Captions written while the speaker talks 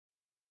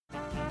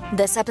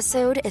This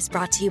episode is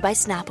brought to you by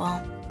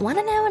Snapple. Want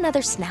to know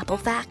another Snapple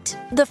fact?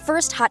 The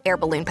first hot air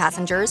balloon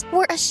passengers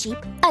were a sheep,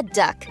 a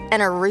duck,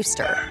 and a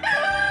rooster.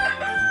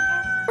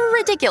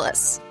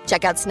 Ridiculous.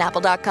 Check out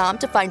Snapple.com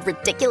to find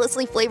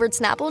ridiculously flavored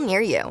Snapple near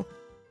you.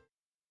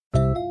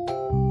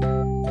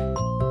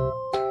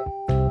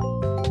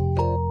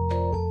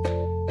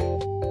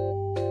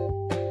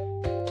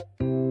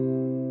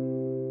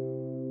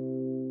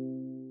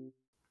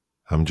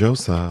 I'm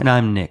Joseph. And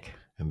I'm Nick.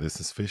 And this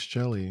is Fish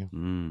Jelly.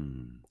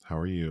 How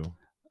are you?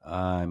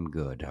 I'm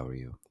good. How are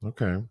you?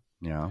 Okay.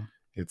 Yeah.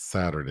 It's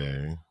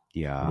Saturday.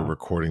 Yeah. We're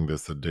recording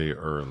this a day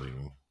early.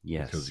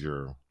 Yes. Because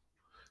you're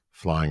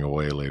flying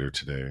away later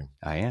today.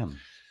 I am.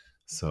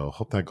 So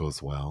hope that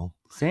goes well.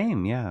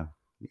 Same, yeah.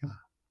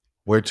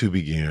 Where to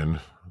begin?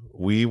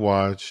 We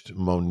watched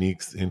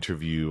Monique's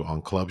interview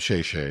on Club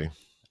Shay Shay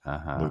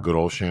with good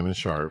old Shannon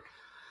Sharpe.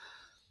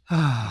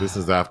 This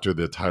is after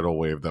the tidal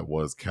wave that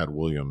was Cat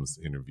Williams'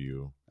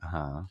 interview.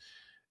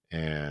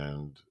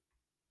 And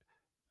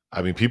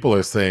I mean, people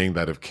are saying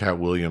that if Cat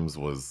Williams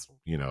was,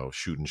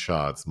 shooting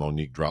shots,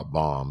 Monique dropped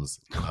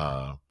bombs.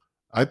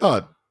 I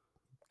thought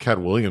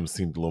Cat Williams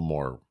seemed a little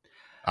more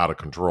out of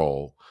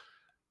control,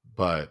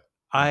 but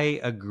I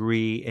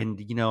agree. And,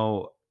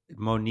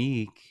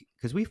 Monique,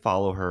 because we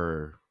follow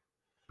her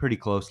pretty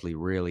closely,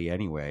 really,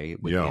 anyway,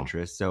 with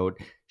interest. So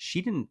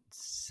she didn't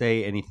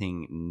say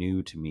anything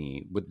new to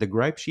me. With the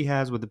gripes she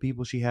has with the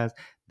people she has,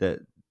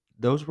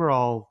 those were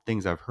all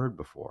things I've heard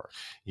before.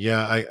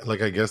 Yeah,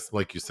 I guess,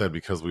 like you said,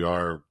 because we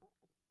are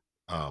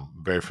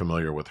very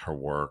familiar with her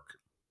work,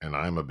 and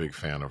I'm a big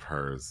fan of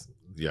hers.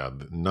 Yeah,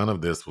 none of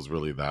this was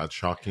really that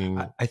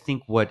shocking. I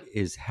think what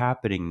is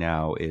happening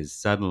now is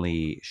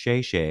suddenly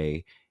Shay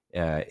Shay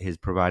is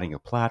providing a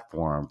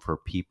platform for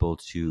people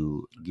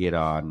to get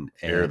on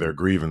and air their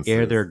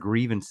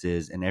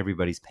grievances, and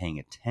everybody's paying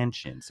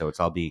attention. So it's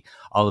all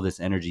of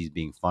this energy is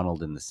being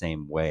funneled in the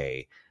same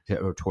way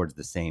or towards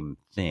the same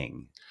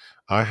thing.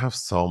 I have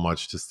so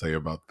much to say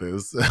about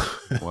this.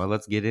 Well,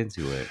 let's get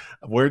into it.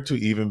 Where to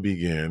even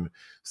begin?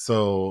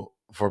 So,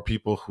 for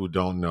people who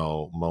don't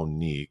know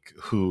Monique,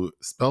 who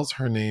spells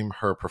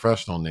her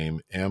professional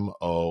name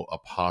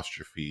MO'Nique.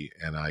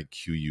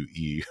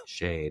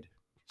 Shade.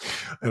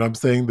 And I'm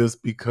saying this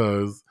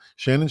because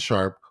Shannon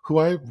Sharpe, who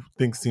I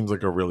think seems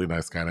like a really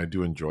nice guy, and I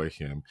do enjoy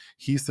him,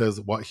 he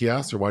says, he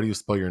asked her, why do you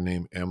spell your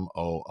name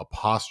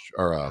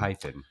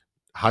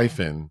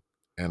hyphen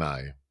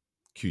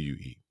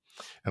Nique?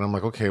 And I'm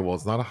like, okay, well,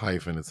 it's not a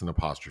hyphen, it's an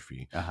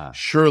apostrophe.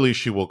 Surely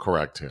she will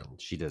correct him.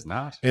 She does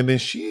not. And then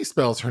she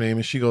spells her name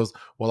and she goes,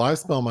 well, I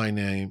spell my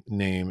name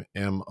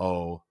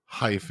MO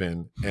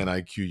hyphen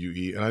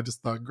Nique. And I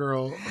just thought,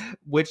 girl.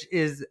 Which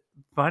is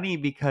funny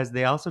because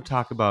they also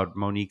talk about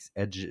Monique's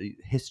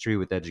history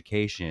with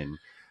education,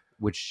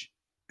 which...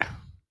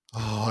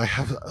 Oh,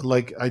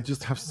 I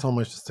just have so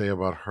much to say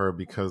about her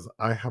because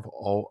I have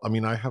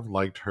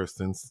liked her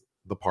since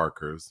The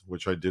Parkers,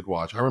 which I did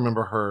watch. I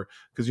remember her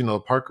because, The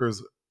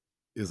Parkers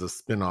is a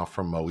spinoff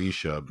from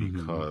Moesha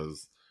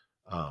because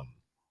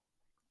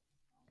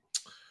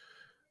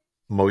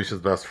Moesha's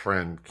best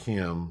friend,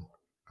 Kim,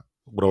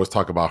 would always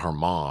talk about her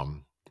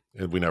mom.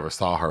 And we never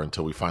saw her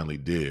until we finally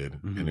did.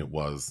 And it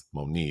was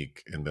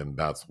Monique. And then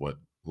that's what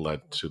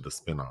led to the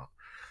spinoff.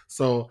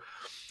 So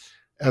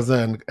as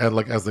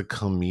a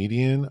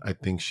comedian, I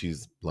think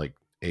she's like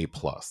A+.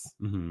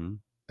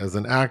 As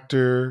an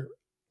actor,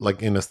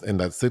 like in that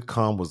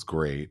sitcom was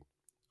great.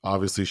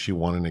 Obviously, she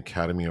won an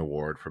Academy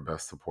Award for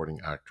Best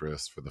Supporting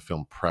Actress for the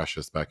film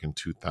Precious back in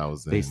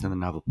 2000. Based on the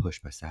novel Push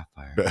by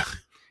Sapphire.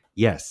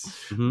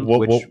 Yes.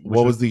 What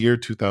was the year?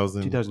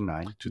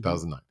 2009.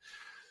 2009.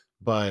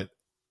 But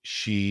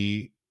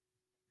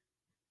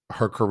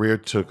her career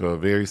took a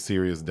very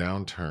serious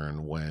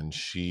downturn when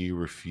she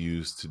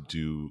refused to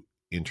do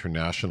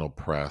international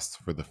press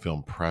for the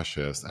film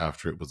Precious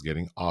after it was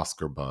getting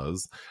Oscar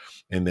buzz.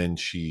 And then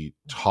she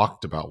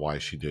talked about why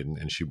she didn't,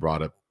 and she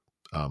brought up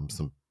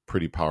some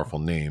pretty powerful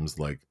names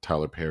like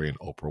Tyler Perry and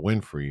Oprah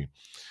Winfrey.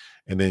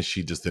 And then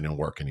she just didn't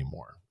work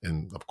anymore.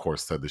 And of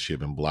course said that she had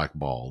been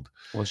blackballed.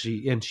 Well,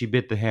 she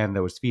bit the hand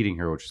that was feeding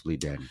her, which was Lee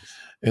Daniels.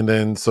 And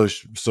then so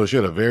she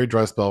had a very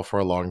dry spell for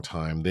a long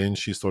time. Then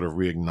she sort of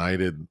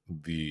reignited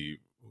the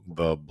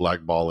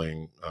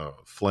blackballing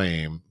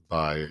flame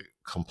by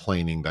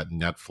complaining that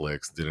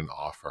Netflix didn't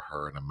offer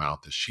her an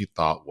amount that she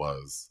thought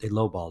was... They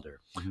lowballed her.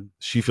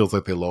 She feels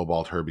like they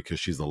lowballed her because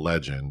she's a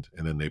legend,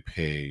 and then they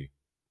pay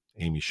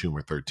Amy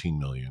Schumer $13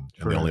 million,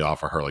 and they only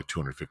offer her like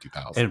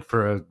 $250,000. And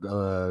for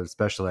a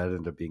special that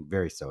ended up being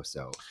very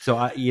so-so. So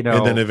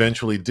and then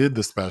eventually did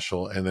the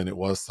special, and then it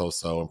was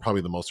so-so, and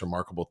probably the most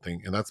remarkable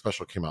thing. And that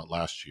special came out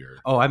last year.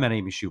 Oh, I meant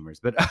Amy Schumer's,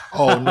 but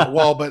oh no,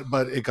 well,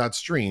 but it got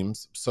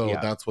streams, so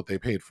that's what they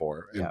paid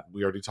for, and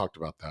we already talked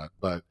about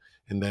that.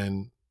 And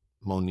then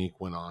Monique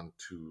went on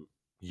to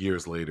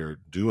years later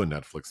do a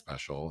Netflix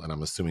special, and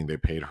I'm assuming they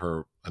paid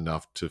her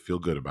enough to feel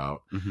good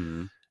about.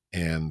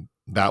 And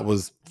that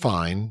was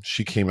fine.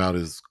 She came out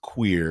as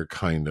queer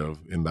kind of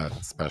in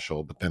that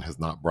special, but then has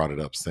not brought it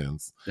up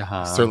since.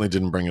 Certainly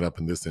didn't bring it up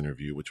in this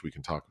interview, which we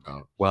can talk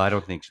about. Well, I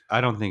don't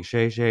think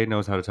Shay Shay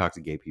knows how to talk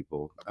to gay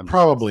people.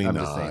 Probably I'm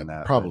not. just saying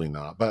that, probably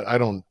not. But I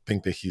don't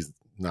think that he's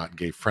not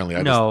gay friendly.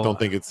 I just don't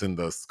think it's in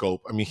the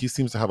scope. I mean, he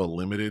seems to have a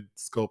limited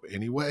scope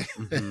anyway.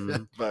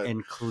 But,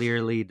 and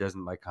clearly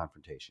doesn't like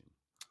confrontation.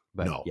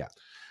 But no. Yeah.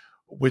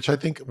 Which I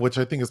think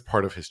is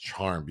part of his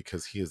charm,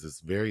 because he is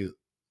this very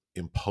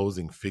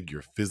imposing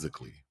figure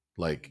physically.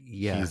 Like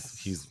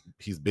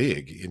he's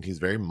big and he's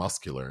very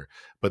muscular,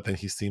 but then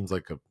he seems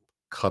like a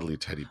cuddly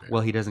teddy bear.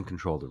 Well, he doesn't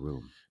control the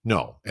room.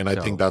 No, and I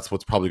think that's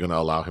what's probably going to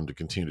allow him to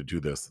continue to do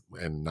this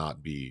and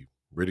not be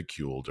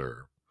ridiculed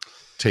or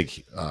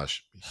take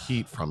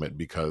heat from it,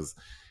 because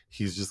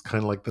he's just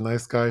kind of like the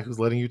nice guy who's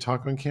letting you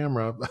talk on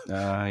camera.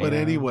 But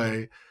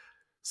anyway,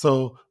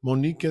 so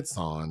Monique gets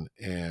on,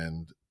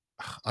 and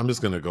I'm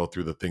just going to go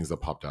through the things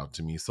that popped out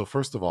to me. So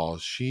first of all,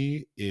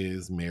 she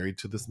is married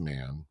to this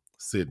man,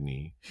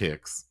 Sidney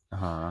Hicks,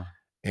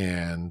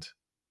 and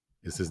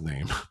is his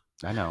name.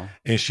 I know.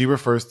 And she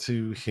refers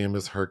to him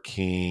as her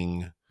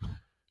king.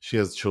 She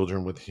has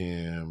children with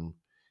him.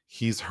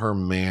 He's her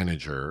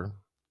manager.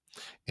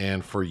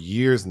 And for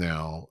years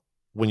now,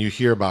 when you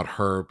hear about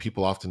her,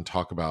 people often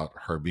talk about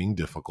her being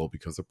difficult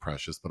because of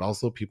Precious, but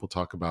also people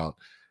talk about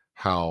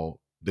how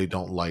they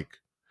don't like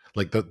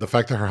the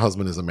fact that her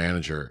husband is a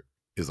manager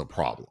is a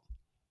problem.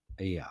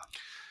 Yeah.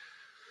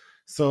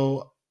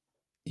 So,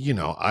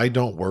 I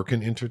don't work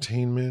in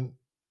entertainment.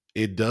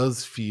 It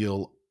does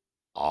feel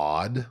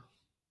odd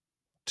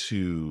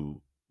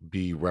to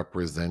be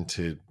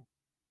represented,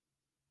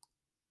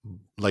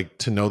 like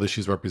to know that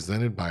she's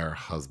represented by her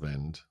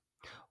husband.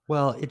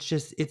 Well, it's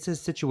a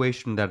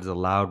situation that is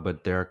allowed,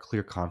 but there are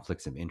clear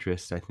conflicts of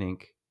interest, I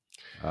think,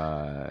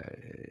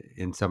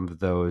 in some of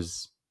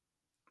those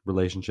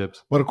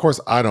relationships. But of course,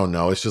 I don't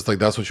know. It's just like,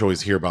 that's what you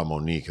always hear about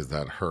Monique, is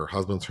that her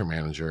husband's her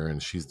manager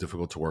and she's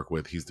difficult to work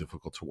with. He's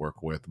difficult to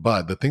work with.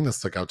 But the thing that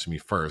stuck out to me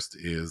first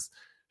is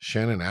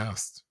Shannon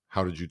asked,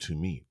 how did you two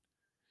meet?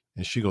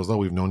 And she goes, oh,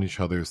 we've known each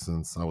other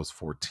since I was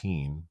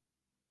 14,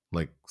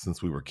 like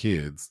since we were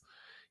kids.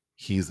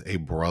 He's a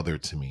brother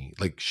to me.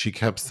 Like she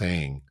kept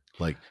saying,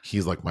 like,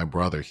 he's like my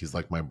brother. He's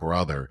like my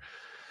brother.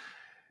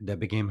 That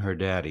became her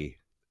daddy.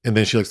 And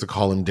then she likes to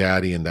call him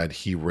daddy, and that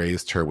he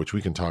raised her, which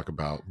we can talk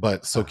about.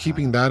 But so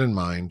keeping that in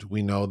mind,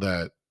 we know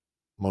that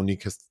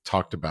Monique has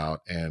talked about,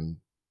 and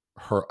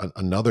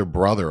another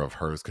brother of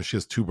hers, because she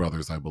has two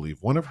brothers, I believe.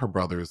 One of her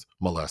brothers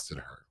molested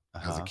her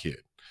as a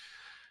kid.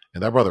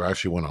 And that brother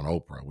actually went on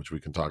Oprah, which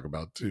we can talk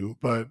about too.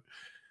 But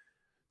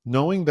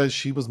knowing that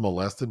she was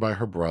molested by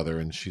her brother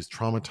and she's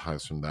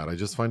traumatized from that, I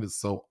just find it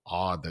so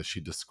odd that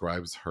she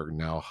describes her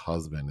now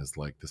husband as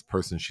like this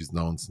person she's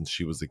known since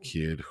she was a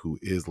kid who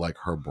is like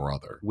her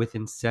brother. With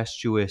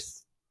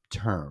incestuous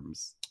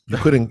terms. You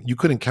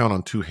couldn't count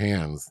on two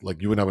hands.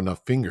 Like you wouldn't have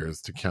enough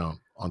fingers to count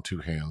on two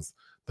hands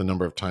the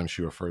number of times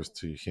she refers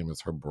to him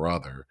as her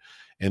brother.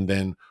 And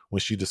then when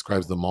she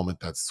describes the moment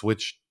that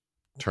switch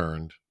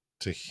turned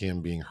to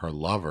him being her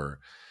lover,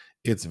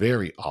 it's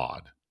very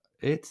odd.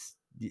 It's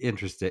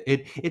interesting.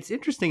 It's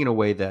interesting in a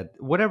way that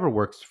whatever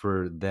works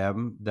for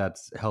them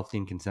that's healthy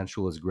and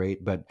consensual is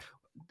great, but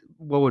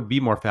what would be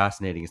more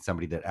fascinating is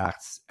somebody that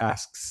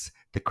asks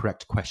the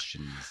correct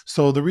questions.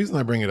 So the reason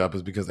I bring it up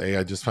is because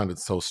I just found it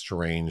so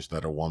strange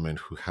that a woman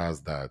who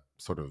has that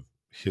sort of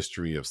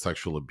history of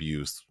sexual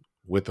abuse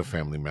with a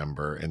family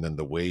member, and then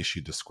the way she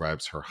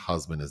describes her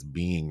husband as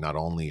being not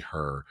only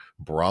her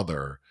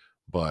brother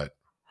but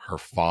her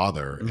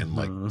father, and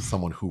like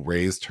someone who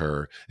raised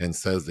her, and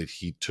says that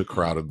he took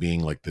her out of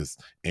being like this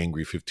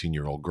angry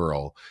 15-year-old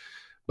girl.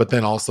 But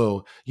then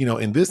also,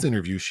 in this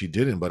interview she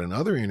didn't, but in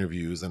other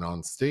interviews and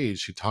on stage,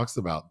 she talks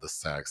about the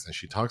sex, and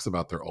she talks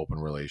about their open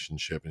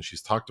relationship, and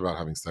she's talked about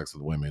having sex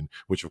with women,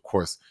 which of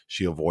course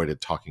she avoided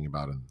talking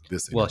about in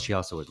this interview. Well, she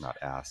also was not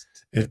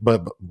asked.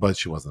 But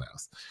she wasn't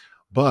asked.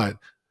 But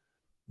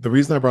the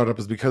reason I brought it up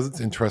is because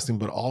it's interesting,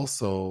 but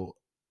also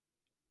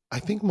I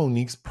think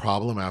Monique's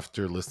problem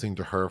after listening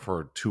to her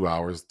for 2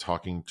 hours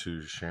talking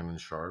to Shannon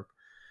Sharpe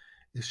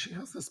is she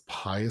has this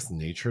pious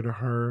nature to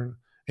her.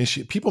 And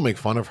people make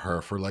fun of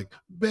her for like,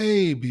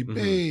 baby,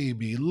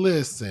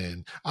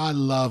 listen, I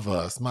love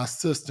us, my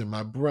sister,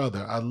 my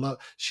brother,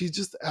 she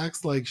just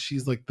acts like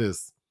she's like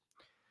this,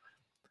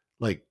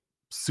 like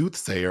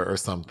soothsayer or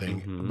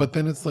something. But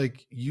then it's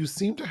like, you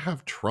seem to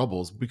have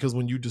troubles, because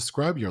when you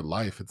describe your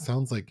life, it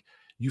sounds like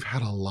you've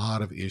had a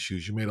lot of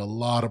issues. You made a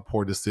lot of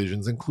poor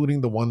decisions, including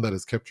the one that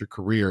has kept your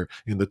career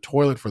in the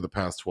toilet for the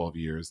past 12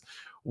 years.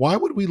 Why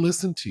would we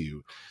listen to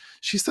you?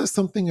 She says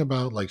something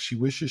about like she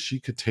wishes she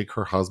could take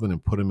her husband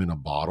and put him in a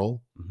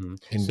bottle and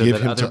give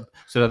him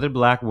so other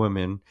black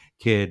women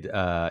could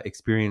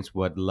experience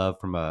what love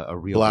from a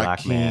real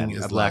black man,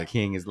 a black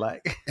king is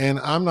like. And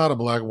I'm not a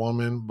black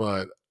woman,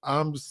 but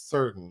I'm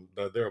certain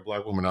that there are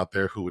black women out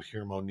there who would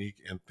hear Monique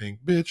and think,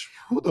 bitch,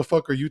 who the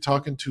fuck are you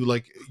talking to?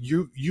 Like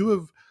you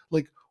have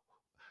like,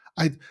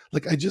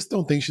 I just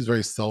don't think she's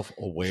very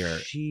self-aware.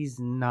 She's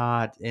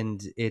not,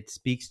 and it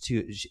speaks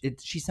to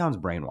it. She sounds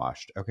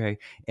brainwashed. Okay,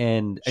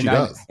 She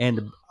does.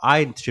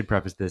 I should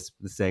preface this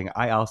with saying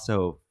I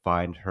also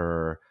find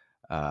her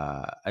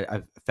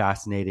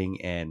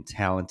fascinating and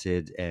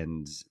talented,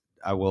 and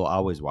I will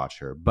always watch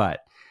her.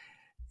 But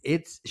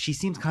she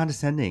seems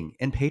condescending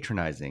and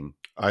patronizing.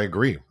 I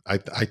agree.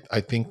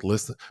 I think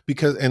listen,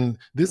 because, and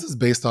this is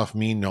based off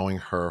me knowing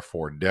her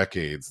for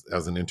decades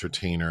as an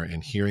entertainer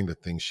and hearing the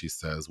things she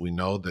says. We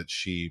know that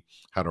she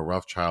had a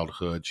rough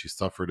childhood. She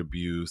suffered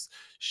abuse.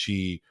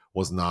 She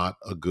was not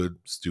a good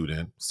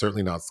student,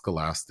 certainly not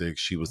scholastic.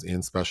 She was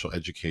in special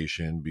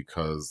education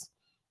because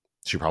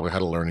she probably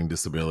had a learning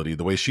disability.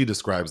 The way she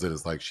describes it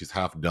is like she's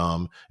half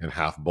dumb and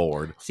half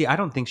bored. See, I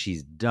don't think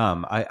she's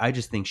dumb. I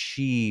just think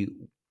she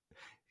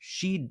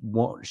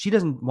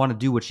doesn't want to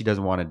do what she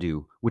doesn't want to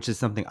do, which is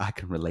something I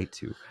can relate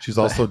to. She's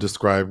also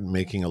described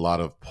making a lot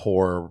of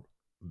poor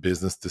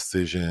business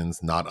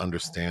decisions, not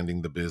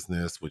understanding the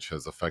business, which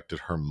has affected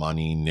her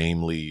money,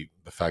 namely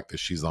the fact that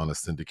she's on a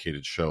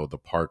syndicated show, The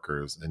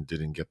Parkers, and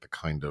didn't get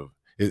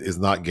is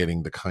not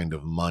getting the kind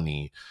of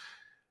money.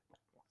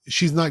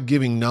 She's not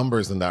giving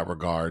numbers in that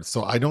regard.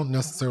 So I don't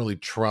necessarily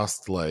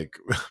trust like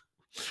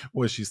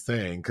what she's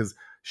saying, because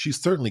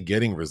she's certainly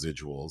getting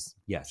residuals.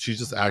 Yes. She's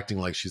just acting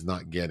like she's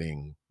not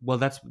getting. Well,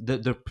 that's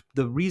the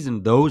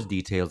reason those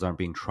details aren't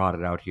being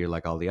trotted out here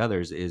like all the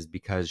others is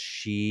because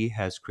she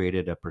has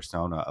created a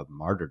persona of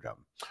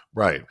martyrdom.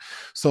 Right.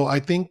 So I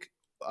think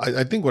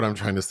what I'm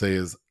trying to say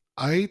is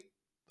I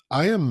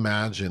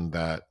imagine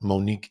that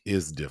Monique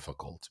is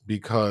difficult,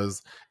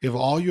 because if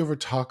all you ever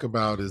talk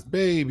about is,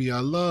 baby, I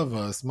love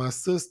us, my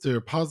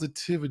sister,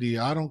 positivity,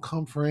 I don't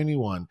come for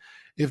anyone.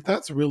 If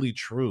that's really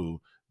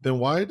true, then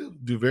why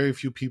do very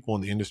few people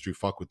in the industry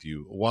fuck with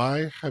you?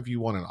 Why have you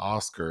won an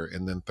Oscar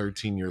and then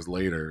 13 years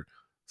later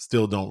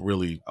still don't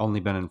really... Only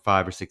been in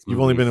 5 or 6 movies.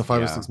 You've only been in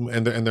 5 or 6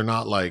 and they're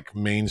not like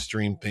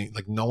mainstream thing.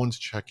 Like no one's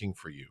checking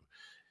for you.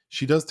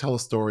 She does tell a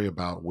story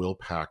about Will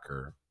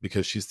Packer,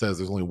 because she says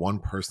there's only one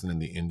person in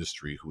the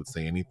industry who would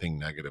say anything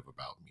negative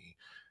about me.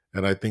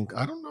 And I think,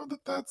 I don't know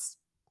that that's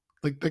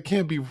like, that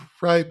can't be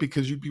right,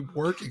 because you'd be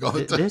working all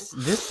the time.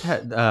 This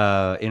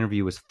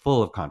interview was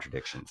full of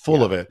contradictions.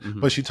 Full of it. Mm-hmm.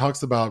 But she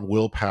talks about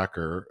Will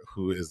Packer,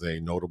 who is a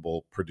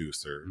notable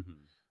producer,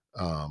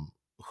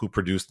 who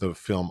produced the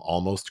film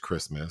Almost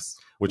Christmas,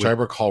 which I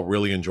recall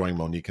really enjoying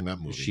Monique in that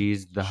movie.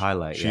 She's the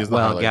highlight. She is the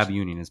highlight. Gab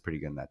Union is pretty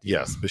good in that too.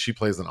 Yes, but she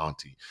plays an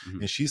auntie.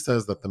 And she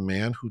says that the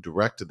man who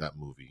directed that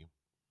movie,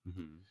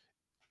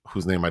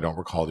 whose name I don't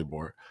recall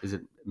anymore. Is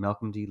it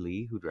Malcolm D.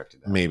 Lee who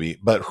directed that? Maybe.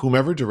 But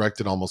whomever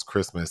directed Almost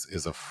Christmas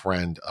is a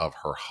friend of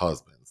her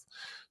husband's.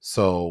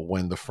 So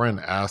when the friend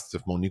asked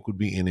if Monique would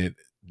be in it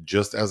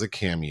just as a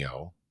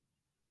cameo,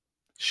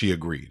 she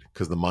agreed,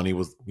 because the money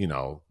was,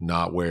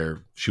 not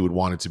where she would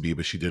want it to be,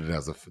 but she did it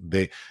as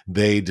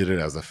they did it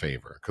as a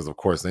favor, because of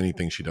course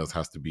anything she does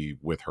has to be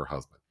with her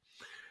husband.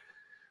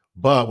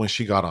 But when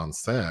she got on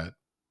set,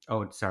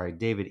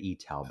 David E.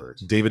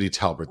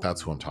 Talbert,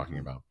 that's who I'm talking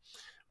about.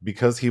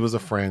 Because he was a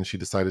friend, she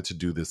decided to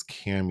do this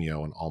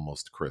cameo in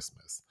Almost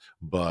Christmas.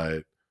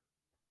 But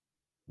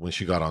when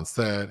she got on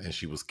set and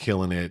she was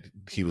killing it,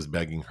 he was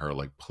begging her,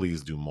 like,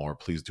 please do more.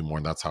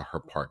 And that's how her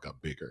part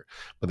got bigger.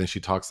 But then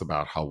she talks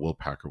about how Will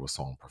Packer was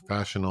so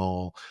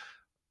unprofessional,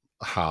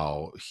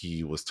 how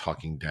he was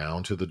talking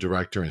down to the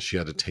director, and she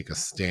had to take a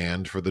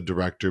stand for the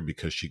director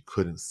because she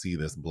couldn't see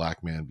this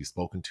black man be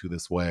spoken to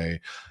this way,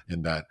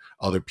 and that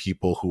other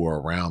people who were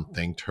around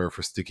thanked her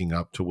for sticking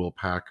up to Will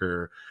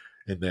Packer.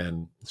 And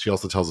then she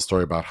also tells a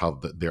story about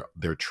how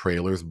their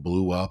trailers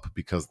blew up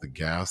because the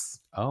gas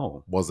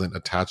wasn't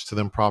attached to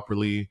them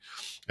properly.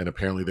 And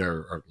apparently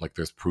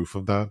there's proof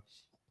of that.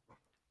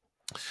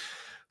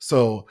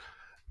 So,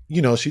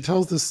 she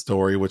tells this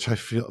story, which I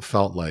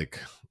felt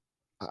like,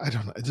 I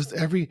don't know, just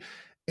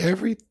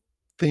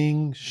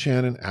everything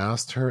Shannon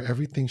asked her,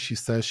 everything she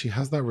says, she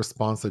has that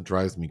response that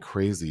drives me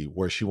crazy,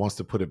 where she wants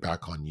to put it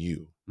back on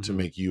you to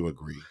make you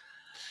agree.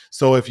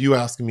 So if you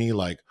ask me,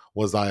 like,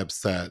 was I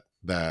upset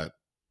that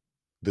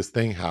this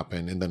thing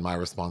happened? And then my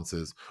response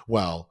is,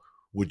 well,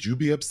 would you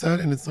be upset?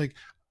 And it's like,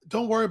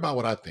 don't worry about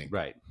what I think.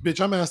 Right.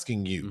 Bitch, I'm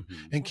asking you.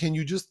 And can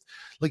you just,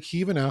 like, he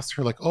even asked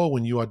her, like, oh,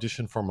 when you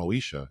auditioned for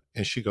Moesha,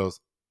 and she goes,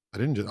 I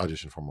didn't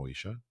audition for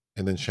Moesha.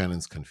 And then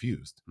Shannon's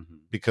confused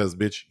because,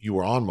 bitch, you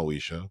were on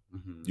Moesha.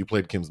 You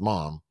played Kim's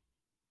mom.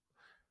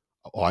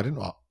 Oh, I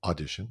didn't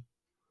audition.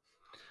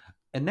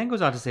 And then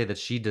goes on to say that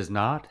she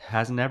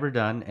has never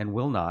done, and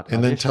will not audition.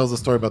 And then tells a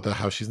story about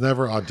how she's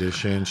never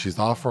auditioned. She's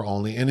offer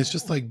only. And it's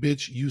just like,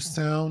 bitch, you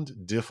sound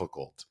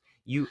difficult.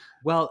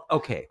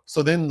 Okay.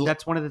 So then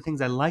that's one of the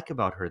things I like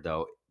about her,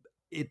 though.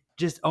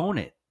 Just own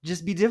it.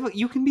 Just be difficult.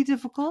 You can be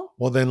difficult.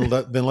 Well, then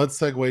let's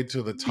segue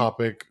to the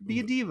topic. Be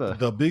a diva.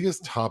 The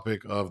biggest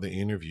topic of the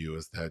interview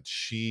is that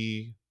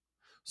she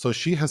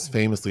has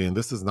famously, and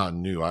this is not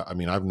new, I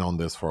mean, I've known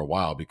this for a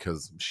while,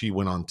 because she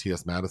went on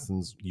T.S.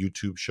 Madison's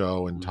YouTube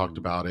show and talked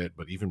about it.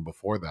 But even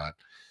before that,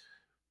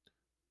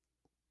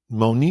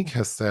 Monique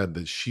has said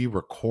that she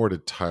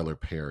recorded Tyler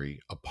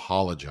Perry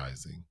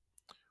apologizing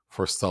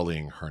for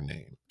sullying her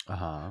name.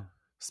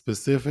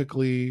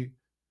 Specifically,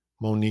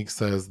 Monique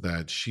says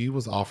that she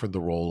was offered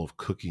the role of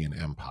Cookie in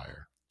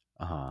Empire.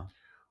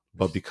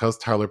 But because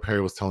Tyler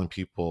Perry was telling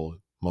people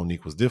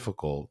Monique was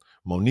difficult,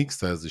 Monique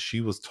says that she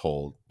was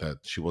told that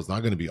she was not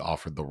going to be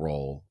offered the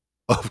role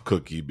of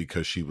Cookie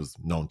because she was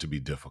known to be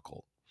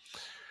difficult.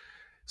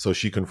 So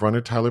she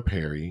confronted Tyler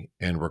Perry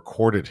and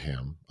recorded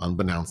him,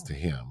 unbeknownst to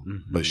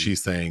him. But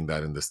she's saying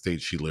that in the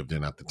state she lived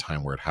in at the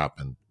time where it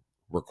happened,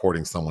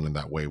 recording someone in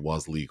that way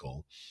was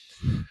legal.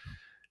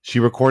 She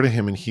recorded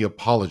him and he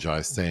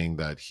apologized, saying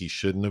that he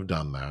shouldn't have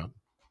done that.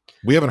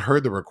 We haven't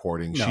heard the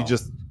recording. No.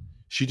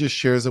 She just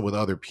shares it with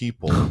other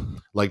people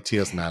like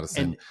T.S.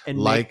 Madison and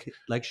like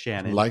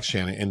Shannon. Like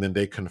Shannon. And then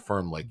they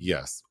confirm, like,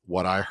 yes,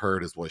 what I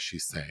heard is what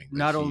she's saying.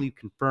 Not only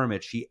confirm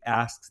it, she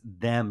asks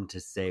them to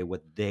say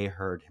what they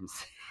heard him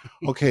say.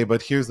 Okay,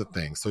 but here's the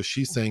thing. So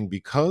she's saying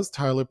because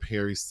Tyler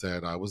Perry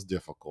said I was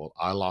difficult,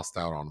 I lost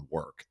out on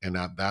work. And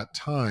at that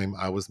time,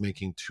 I was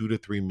making $2 to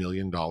 $3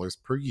 million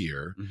per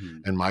year.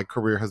 And my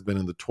career has been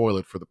in the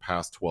toilet for the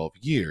past 12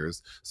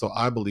 years. So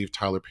I believe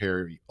Tyler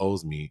Perry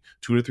owes me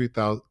 $2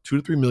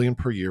 to $3 million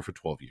per year for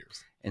 12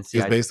 years. And see,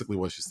 is basically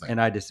what she's saying.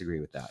 And I disagree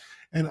with that.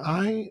 And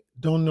I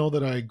don't know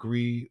that I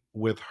agree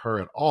with her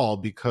at all,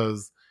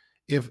 because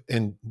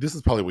and this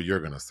is probably what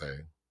you're going to say,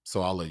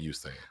 so I'll let you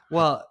say it.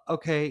 Well,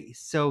 okay,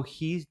 so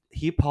he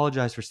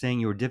apologized for saying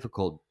you were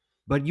difficult,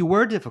 but you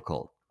were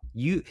difficult.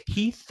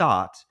 He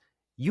thought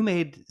you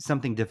made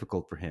something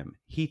difficult for him.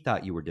 He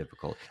thought you were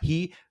difficult.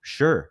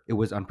 Sure, it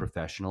was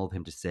unprofessional of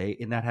him to say,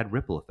 and that had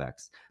ripple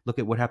effects. Look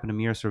at what happened to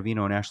Mira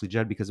Sorvino and Ashley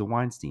Judd because of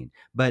Weinstein.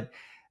 But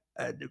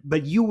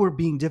you were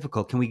being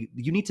difficult.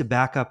 You need to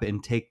back up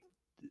and take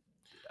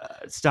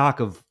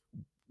stock of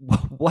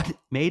what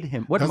motivated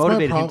him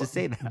to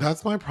say that.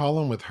 That's my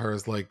problem with her,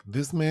 is like,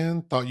 this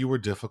man thought you were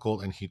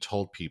difficult and he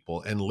told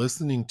people, and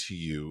listening to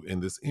you in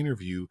this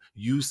interview,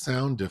 you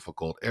sound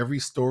difficult. Every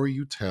story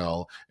you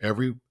tell,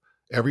 every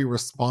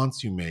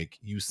response you make,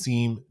 you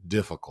seem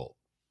difficult.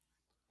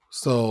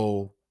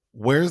 So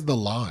where's the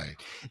lie?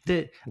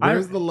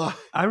 Where's the lie?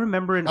 I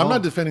remember I'm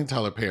not defending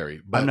Tyler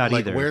Perry, but I'm not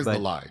either. Where's the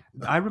lie?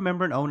 I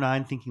remember in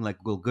 2009 thinking,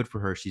 like, well, good for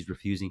her. She's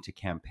refusing to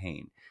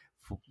campaign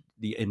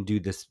and do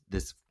this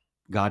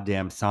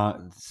goddamn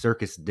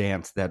circus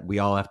dance that we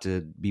all have to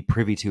be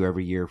privy to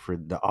every year for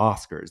the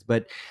Oscars.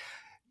 But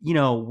you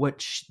know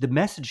what? The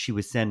message she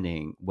was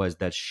sending was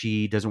that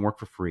she doesn't work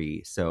for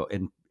free. So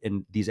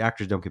and these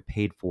actors don't get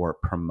paid for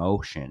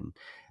promotion.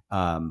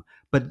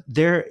 But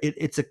there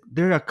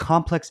are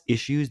complex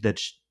issues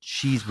that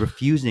she's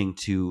refusing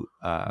to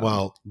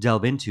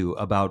delve into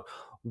about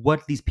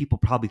what these people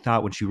probably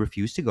thought when she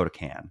refused to go to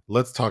Cannes.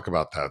 Let's talk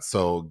about that.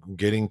 So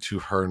getting to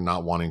her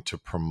not wanting to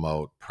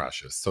promote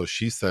Precious. So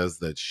she says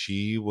that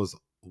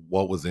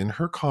what was in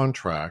her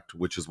contract,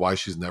 which is why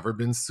she's never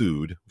been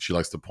sued, she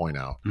likes to point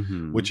out,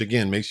 which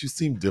again makes you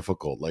seem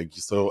difficult.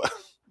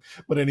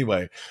 But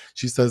anyway,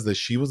 she says that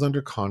she was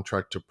under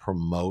contract to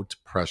promote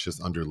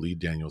Precious under Lee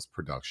Daniels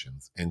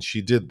Productions. And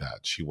she did that.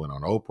 She went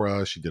on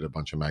Oprah. She did a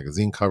bunch of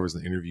magazine covers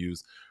and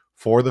interviews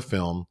for the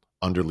film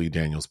under Lee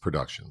Daniels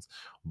Productions.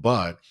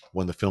 But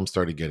when the film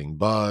started getting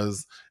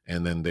buzz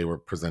and then they were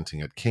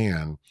presenting at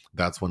Cannes,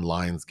 that's when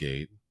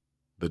Lionsgate,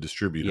 the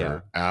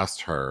distributor,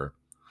 asked her,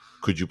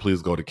 could you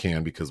please go to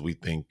Cannes, because we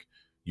think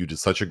you did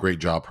such a great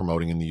job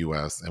promoting in the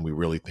US and we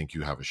really think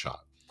you have a shot.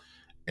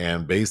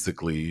 And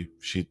basically,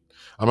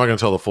 I'm not going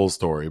to tell the full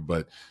story,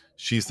 but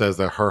she says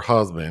that her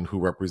husband, who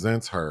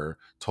represents her,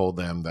 told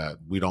them that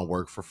we don't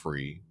work for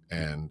free,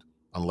 and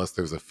unless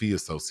there's a fee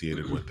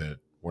associated with it,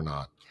 we're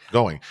not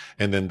going.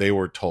 And then they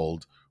were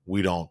told,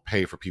 we don't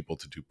pay for people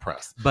to do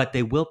press. But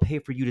they will pay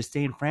for you to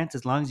stay in France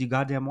as long as you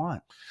goddamn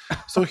want.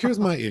 So here's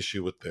my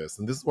issue with this.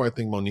 And this is where I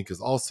think Monique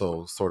is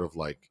also sort of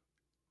like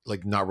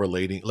not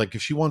relating. Like,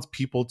 if she wants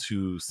people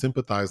to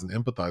sympathize and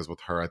empathize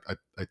with her,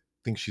 I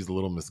think she's a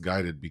little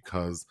misguided,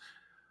 because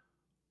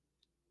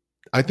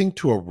I think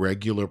to a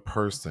regular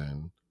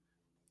person,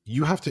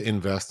 you have to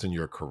invest in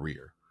your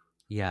career.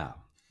 Yeah.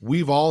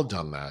 We've all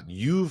done that.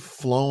 You've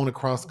flown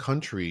across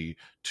country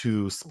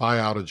to spy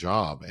out a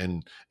job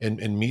and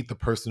meet the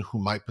person who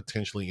might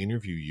potentially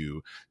interview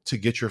you to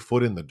get your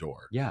foot in the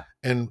door. Yeah.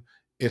 And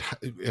it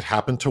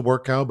happened to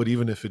work out, but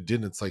even if it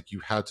didn't, it's like you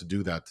had to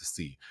do that to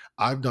see.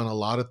 I've done a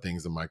lot of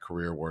things in my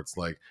career where it's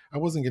like, I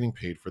wasn't getting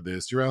paid for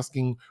this. You're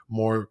asking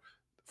more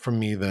from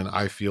me than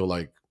I feel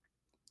like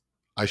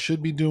I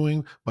should be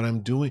doing, but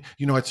I'm doing.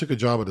 I took a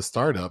job at a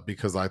startup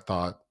because I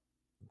thought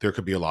there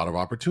could be a lot of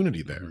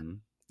opportunity there.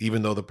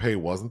 Even though the pay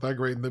wasn't that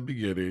great in the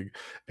beginning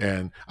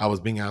and I was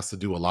being asked to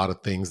do a lot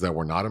of things that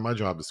were not in my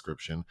job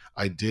description,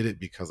 I did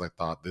it because I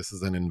thought this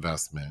is an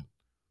investment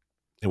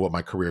in what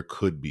my career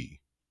could be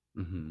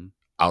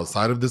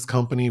outside of this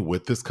company,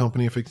 with this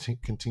company, if it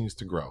continues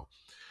to grow.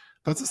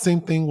 That's the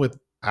same thing with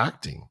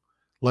acting.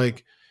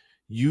 Like,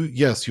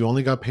 you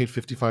only got paid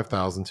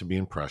 $55,000 to be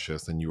in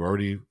Precious, and you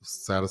already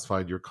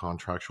satisfied your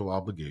contractual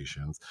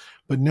obligations.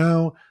 But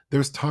now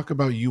there's talk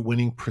about you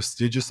winning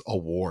prestigious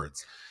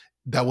awards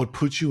that would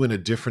put you in a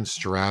different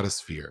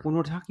stratosphere. When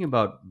we're talking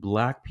about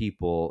Black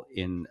people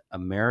in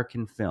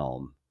American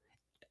film,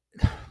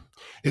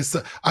 it's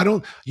I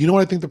don't. You know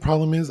what I think the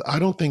problem is? I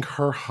don't think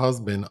her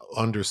husband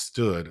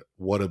understood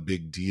what a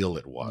big deal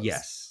it was.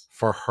 Yes.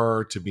 For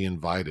her to be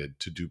invited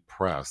to do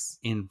press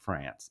in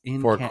France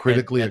for a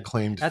critically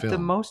acclaimed film at the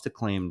most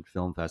acclaimed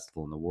film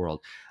festival in the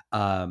world,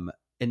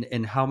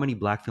 and how many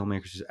Black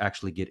filmmakers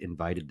actually get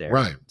invited there,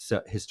 right?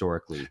 So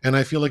historically, and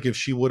I feel like if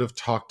she would have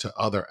talked to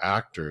other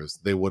actors,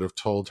 they would have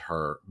told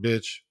her,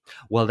 "Bitch,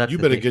 well, that's you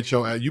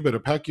better you better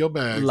pack your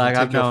bags and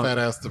take your fat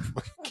ass to."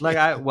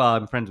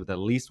 I'm friends with at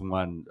least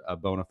one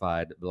bona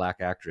fide Black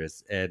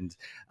actress, and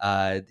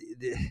I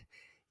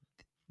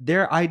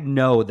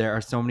know there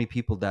are so many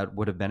people that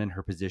would have been in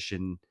her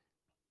position,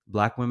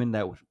 Black women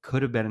that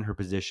could have been in her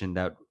position,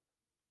 that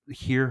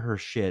hear her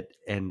shit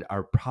and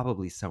are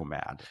probably so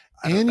mad.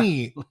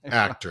 Any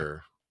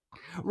actor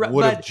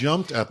would have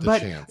jumped at the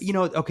chance. You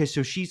know, okay,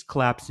 so she's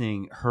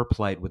collapsing her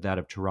plight with that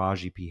of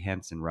Taraji P.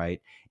 Henson, right?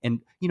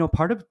 And, you know,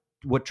 part of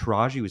what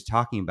Taraji was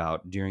talking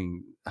about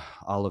during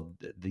all of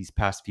these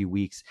past few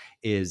weeks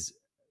is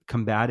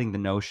combating the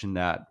notion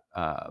that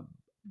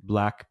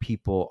Black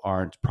people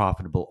aren't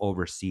profitable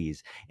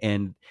overseas.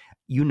 And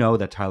you know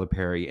that Tyler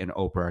Perry and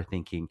Oprah are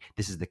thinking,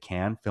 this is the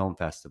Cannes Film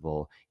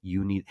Festival.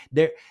 You need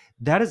there.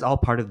 That is all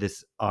part of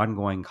this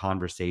ongoing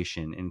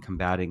conversation in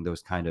combating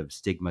those kind of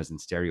stigmas and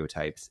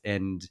stereotypes.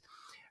 And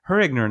her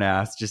ignorant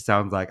ass just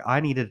sounds like, I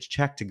needed a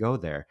check to go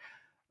there.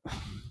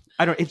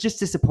 It's just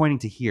disappointing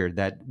to hear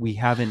that we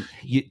haven't,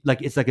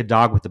 it's like a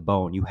dog with a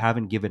bone. You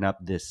haven't given up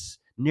this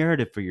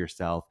narrative for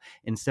yourself,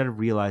 instead of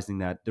realizing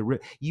that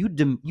you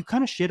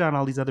kind of shit on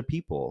all these other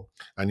people.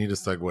 I need a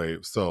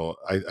segue. So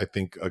I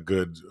think a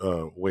good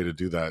way to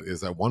do that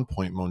is, at one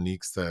point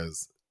Monique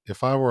says,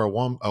 if I were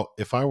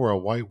a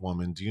white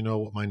woman, do you know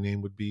what my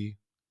name would be?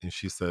 And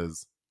she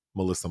says,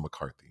 Melissa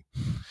McCarthy.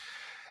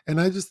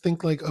 And I just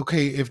think, like,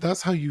 okay, if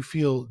that's how you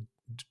feel,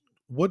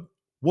 what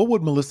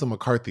would Melissa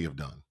McCarthy have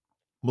done?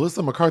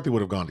 Melissa McCarthy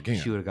would have gone to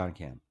Cannes. She would have gone to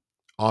Cannes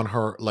on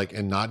her, like,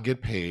 and not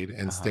get paid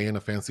and stay in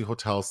a fancy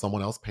hotel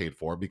someone else paid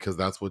for, because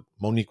that's what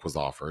Monique was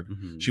offered.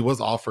 Mm-hmm. She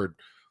was offered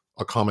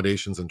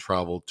accommodations and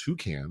travel to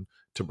Cannes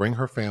to bring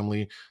her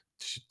family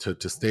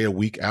to stay a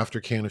week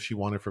after Cannes if she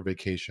wanted for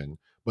vacation,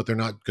 but they're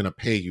not going to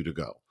pay you to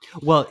go.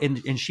 Well,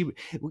 and she,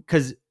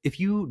 because if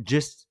you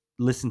just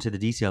listen to the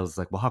details, it's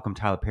like, well, how come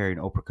Tyler Perry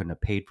and Oprah couldn't have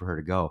paid for her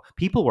to go?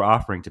 People were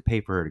offering to pay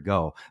for her to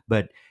go,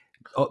 but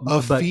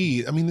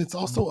fee. I mean, it's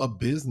also a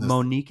business.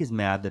 Monique is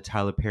mad that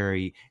Tyler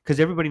Perry, because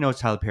everybody knows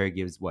Tyler Perry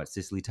gives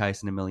Cicely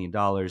Tyson $1 million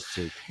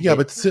to. Yeah,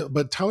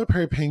 but Tyler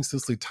Perry paying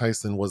Cicely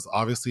Tyson was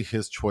obviously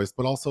his choice,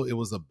 but also it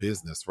was a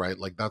business, right?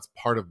 Like, that's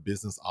part of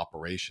business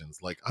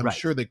operations. Like, I'm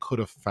sure they could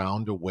have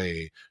found a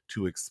way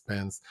to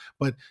expense,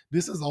 but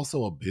this is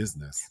also a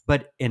business.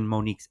 But in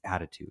Monique's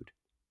attitude,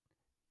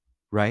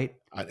 right?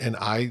 And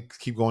I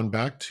keep going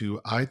back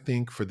to, I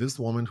think for this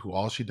woman who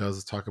all she does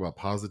is talk about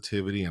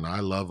positivity and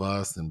I love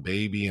us and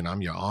baby and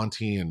I'm your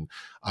auntie, and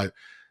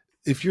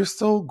if you're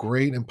so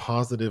great and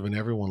positive and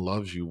everyone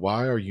loves you,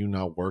 why are you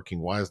not working?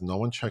 Why is no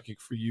one checking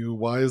for you?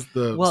 Why is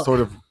the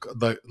sort of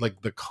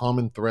the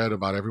common thread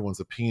about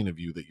everyone's opinion of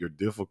you that you're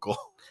difficult?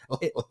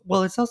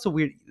 It's also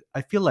weird.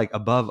 I feel like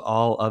above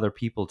all other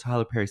people,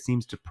 Tyler Perry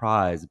seems to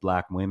prize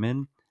Black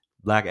women,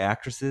 Black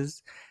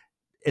actresses,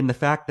 and the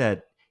fact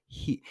that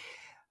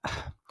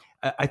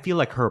I feel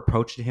like her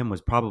approach to him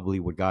was probably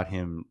what got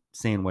him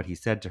saying what he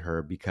said to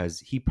her, because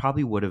he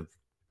probably would have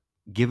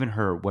given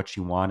her what she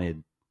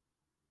wanted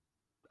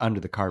under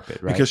the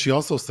carpet, right? Because she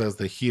also says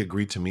that he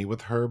agreed to meet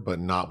with her, but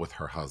not with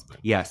her husband.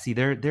 Yeah, see,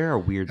 there are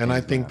weird things. And I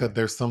think that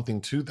there's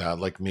something to that.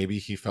 Like, maybe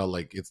he felt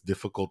like it's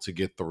difficult to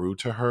get through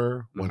to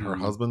her when her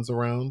husband's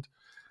around.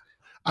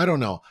 I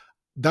don't know.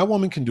 That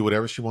woman can do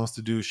whatever she wants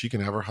to do. She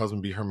can have her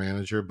husband be her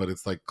manager, but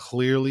it's like,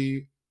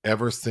 clearly,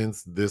 ever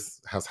since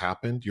this has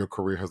happened, your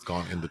career has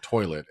gone in the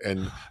toilet,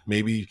 and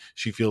maybe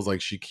she feels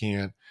like she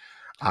can't.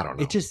 I don't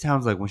know. It just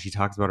sounds like when she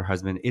talks about her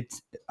husband,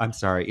 I'm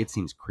sorry, it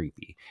seems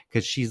creepy,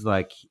 because she's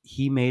like,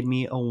 he made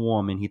me a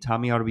woman. He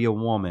taught me how to be a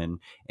woman.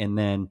 And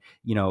then,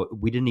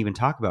 we didn't even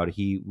talk about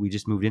it. We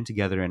just moved in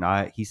together,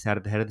 and he sat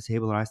at the head of the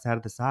table and I sat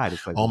at the side.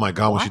 It's like, oh my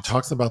God, what? When she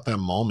talks about that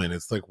moment,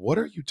 it's like, what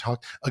are you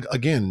talking?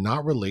 Again,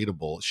 not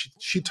relatable.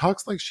 She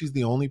talks like she's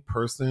the only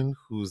person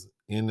who's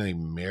in a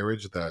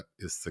marriage that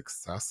is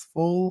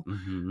successful,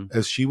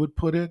 as she would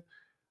put it.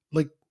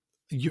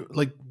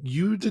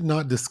 You did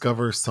not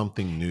discover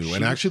something new.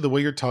 And actually, the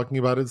way you're talking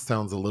about it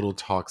sounds a little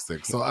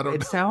toxic. So I don't know.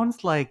 It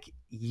sounds like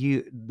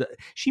she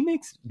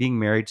makes being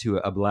married to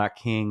a Black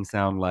king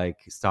sound like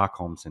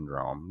Stockholm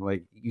syndrome.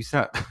 Like, you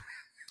sound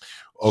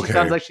okay. She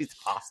sounds like she's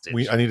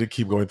hostage. I need to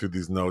keep going through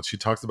these notes. She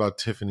talks about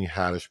Tiffany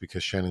Haddish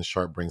because Shannon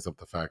Sharp brings up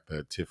the fact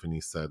that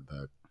Tiffany said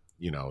that,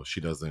 she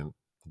doesn't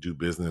do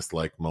business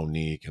like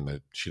Monique, and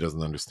that she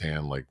doesn't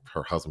understand, like,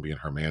 her husband being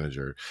her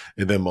manager.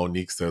 And then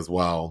Monique says,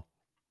 well,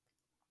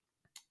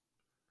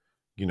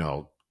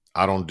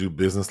 I don't do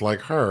business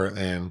like her.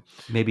 And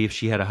maybe if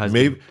she had a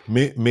husband,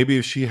 maybe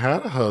if she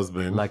had a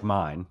husband like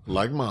mine,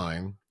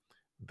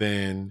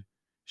 then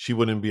she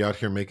wouldn't be out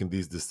here making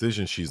these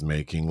decisions she's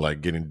making,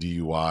 like getting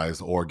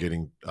DUIs or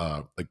getting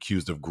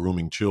accused of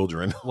grooming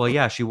children. Well,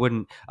 yeah, she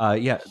wouldn't.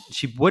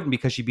 She wouldn't,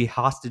 because she'd be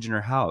hostage in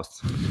her house.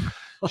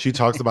 She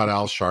talks about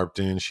Al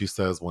Sharpton. She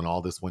says when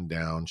all this went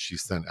down, she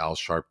sent Al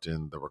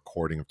Sharpton the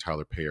recording of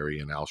Tyler Perry,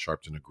 and Al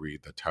Sharpton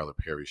agreed that Tyler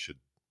Perry should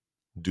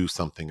do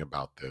something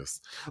about this.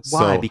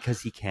 Why?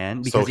 Because he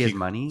can? Because he has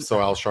money?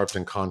 So Al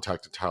Sharpton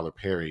contacted Tyler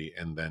Perry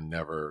and then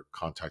never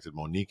contacted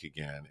Monique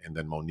again. And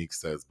then Monique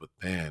says, but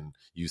then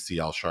you see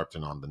Al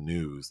Sharpton on the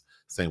news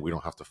saying we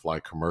don't have to fly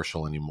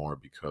commercial anymore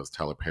because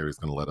Tyler Perry's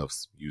going to let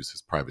us use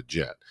his private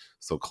jet.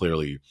 So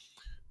clearly,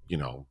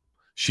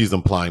 she's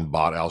implying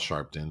bought Al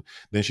Sharpton.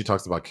 Then she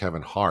talks about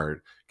Kevin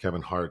Hart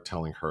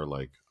telling her,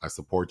 like, I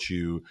support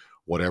you.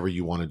 Whatever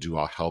you want to do,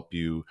 I'll help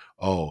you.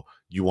 Oh,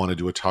 you want to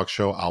do a talk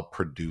show? I'll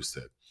produce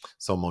it.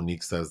 So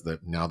Monique says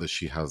that now that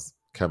she has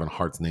Kevin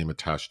Hart's name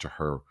attached to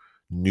her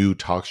new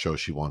talk show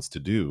she wants to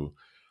do,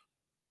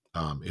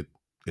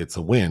 it's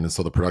a win. And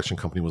so the production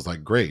company was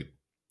like, great.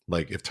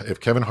 Like if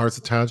Kevin Hart's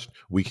attached,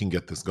 we can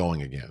get this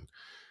going again.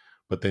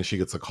 But then she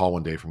gets a call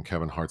one day from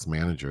Kevin Hart's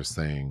manager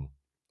saying,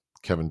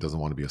 Kevin doesn't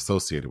want to be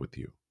associated with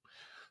you.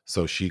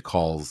 So she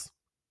calls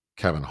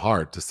Kevin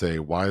Hart to say,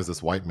 why is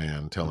this white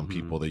man telling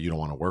people that you don't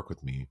want to work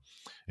with me?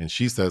 And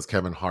she says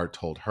Kevin Hart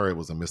told her it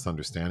was a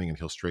misunderstanding and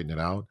he'll straighten it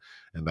out.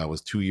 And that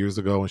was 2 years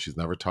ago, and she's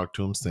never talked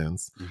to him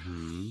since.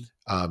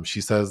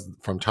 She says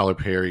from Tyler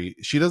Perry,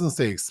 she doesn't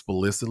say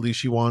explicitly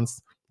she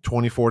wants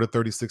 $24 to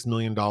 $36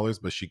 million,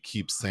 but she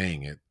keeps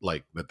saying it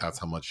like that's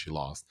how much she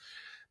lost.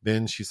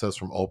 Then she says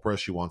from Oprah,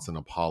 she wants an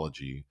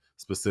apology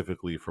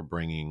specifically for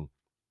bringing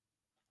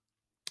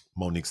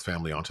Monique's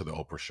family onto the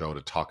Oprah show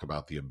to talk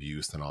about the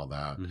abuse and all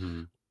that,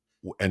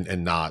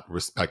 and not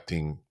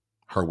respecting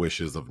her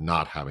wishes of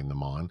not having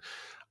them on.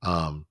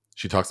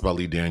 She talks about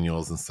Lee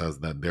Daniels and says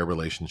that their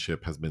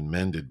relationship has been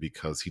mended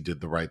because he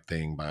did the right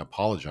thing by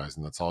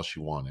apologizing. That's all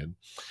she wanted.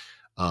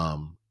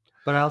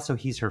 But also,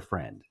 he's her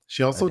friend.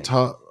 She also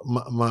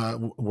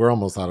we're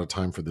almost out of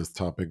time for this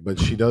topic, but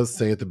she does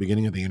say at the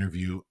beginning of the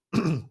interview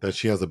that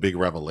she has a big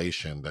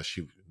revelation that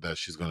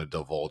she's going to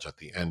divulge at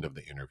the end of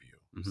the interview.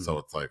 So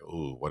it's like,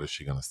 ooh, what is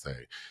she going to say?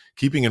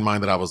 Keeping in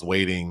mind that I was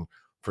waiting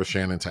for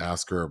Shannon to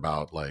ask her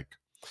about, like,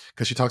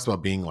 because she talks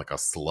about being like a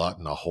slut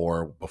and a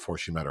whore before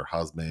she met her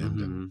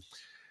husband.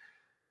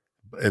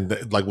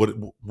 And like what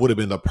would have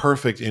been the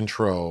perfect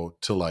intro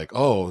to, like,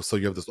 oh, so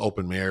you have this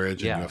open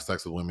marriage and you have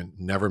sex with women.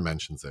 Never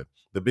mentions it.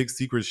 The big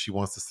secret she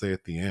wants to say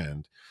at the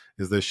end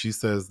is that she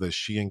says that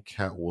she and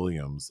Cat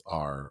Williams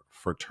are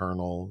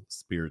fraternal,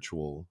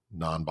 spiritual,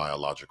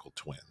 non-biological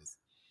twins.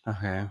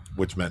 Okay.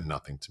 Which meant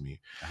nothing to me.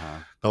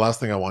 The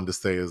last thing I wanted to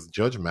say is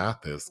Judge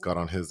Mathis got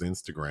on his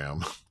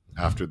Instagram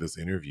after this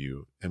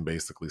interview and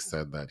basically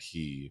said that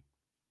he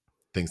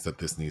thinks that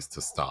this needs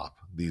to stop.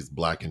 These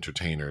Black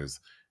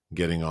entertainers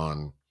getting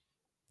on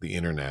the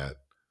internet,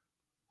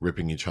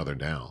 ripping each other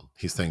down.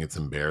 He's saying it's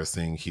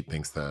embarrassing. He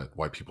thinks that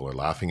white people are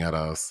laughing at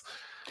us.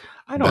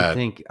 I don't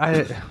think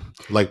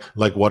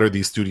like what are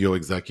these studio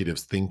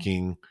executives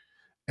thinking?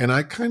 And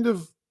I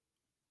guess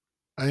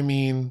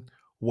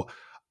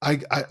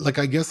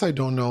I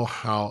don't know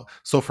how.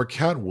 So for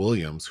Cat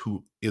Williams,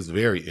 who is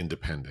very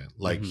independent,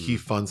 like he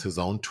funds his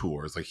own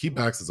tours, like he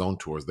backs his own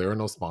tours. There are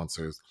no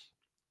sponsors.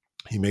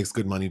 He makes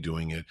good money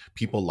doing it.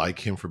 People like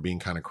him for being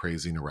kind of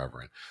crazy and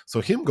irreverent.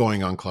 So him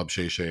going on Club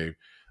Shay Shay,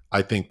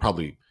 I think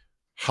probably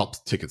helps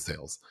ticket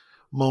sales.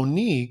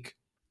 Monique's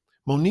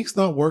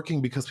not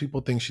working because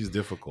people think she's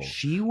difficult.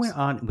 She went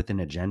on with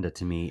an agenda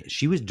to me.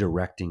 She was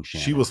directing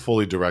Shannon. She was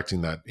fully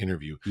directing that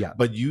interview. Yeah.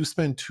 But you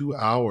spend 2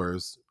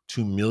 hours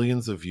to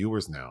millions of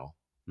viewers now.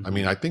 I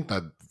mean, I think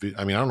that,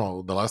 I don't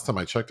know. The last time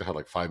I checked, it had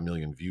like 5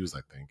 million views,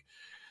 I think.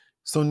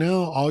 So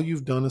now all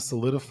you've done is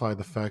solidify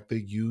the fact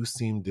that you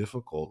seem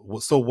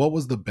difficult. So what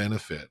was the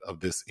benefit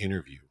of this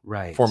interview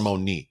for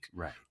Monique?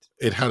 Right.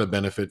 It had a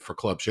benefit for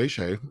Club Shay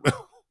Shay,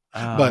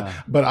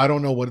 but I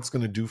don't know what it's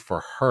going to do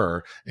for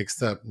her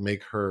except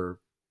make her,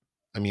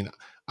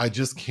 I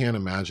just can't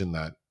imagine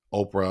that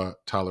Oprah,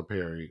 Tyler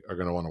Perry are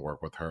going to want to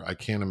work with her. I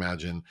can't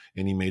imagine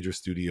any major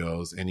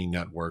studios, any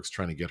networks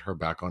trying to get her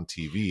back on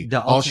TV.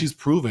 All she's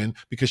proven,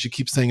 because she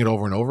keeps saying it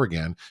over and over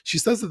again, she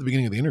says at the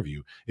beginning of the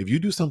interview, if you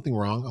do something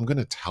wrong, I'm going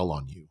to tell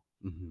on you.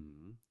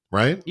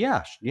 Right?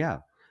 Yeah. Yeah.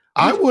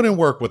 I wouldn't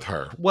work with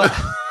her. Well,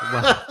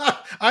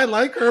 I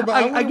like her,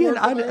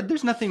 but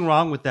there's nothing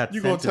wrong with that.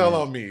 You're going to tell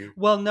on me.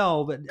 Well,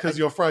 no, but because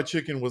your fried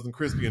chicken wasn't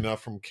crispy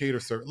enough from Cater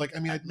Service.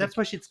 That's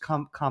why it's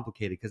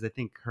complicated, because I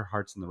think her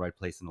heart's in the right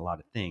place in a lot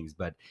of things.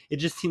 But it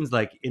just seems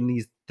like in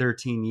these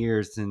 13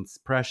 years since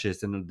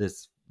Precious and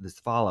this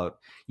fallout,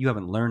 you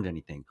haven't learned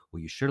anything.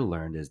 What you should have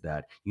learned is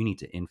that you need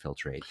to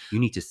infiltrate. You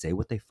need to say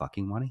what they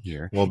fucking want to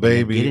hear. Well,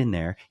 baby, get in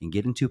there and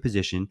get into a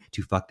position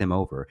to fuck them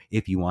over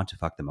if you want to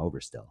fuck them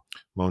over still.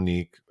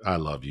 Monique, I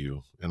love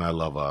you and I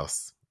love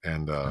us.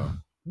 And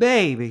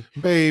baby,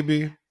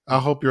 I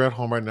hope you're at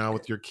home right now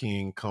with your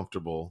king,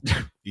 comfortable,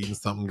 eating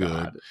something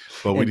good.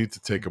 But we need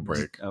to take a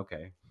break.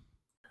 Okay.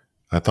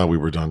 I thought we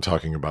were done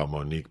talking about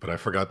Monique, but I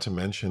forgot to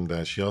mention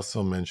that she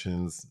also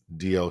mentions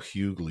DL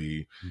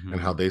Hughley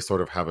and how they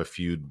sort of have a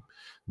feud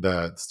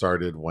that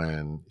started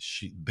when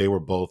they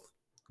were both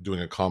doing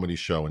a comedy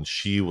show and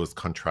she was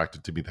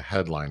contracted to be the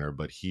headliner,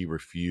 but he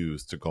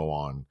refused to go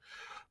on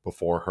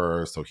before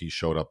her. So he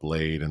showed up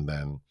late. And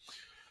then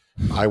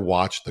I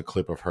watched the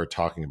clip of her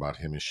talking about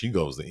him and she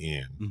goes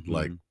in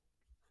like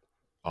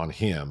on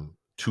him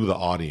to the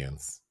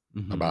audience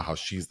about how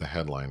she's the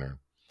headliner.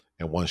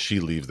 And once she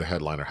leaves, the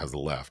headliner has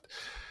left.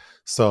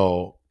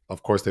 So,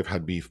 of course, they've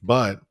had beef.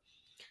 But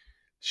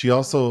she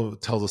also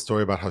tells a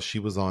story about how she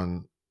was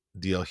on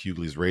DL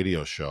Hughley's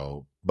radio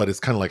show. But it's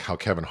kind of like how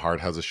Kevin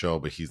Hart has a show,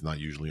 but he's not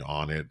usually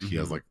on it. He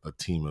has like a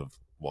team of,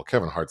 well,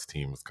 Kevin Hart's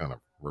team is kind of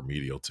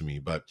remedial to me.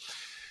 But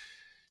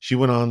she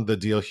went on the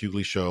DL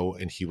Hughley show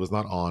and he was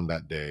not on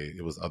that day.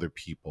 It was other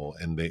people.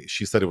 And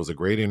she said it was a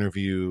great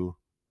interview.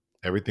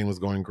 Everything was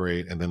going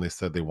great. And then they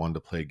said they wanted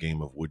to play a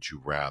game of Would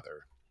You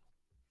Rather.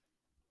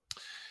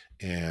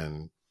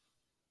 And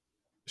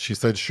she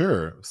said,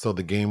 sure. So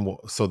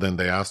then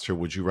they asked her,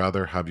 would you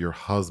rather have your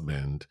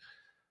husband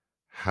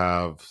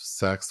have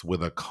sex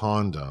with a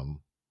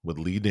condom with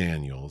Lee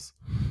Daniels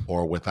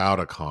or without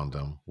a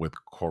condom with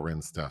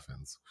Corinne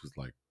Steffens, who's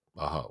like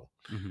a hoe?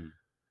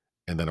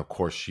 And then, of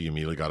course, she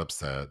immediately got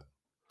upset,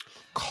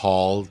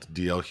 called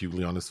DL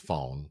Hughley on his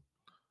phone.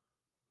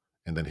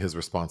 And then his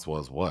response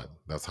was, what?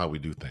 That's how we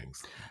do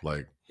things.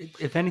 Like,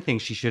 if anything,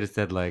 she should have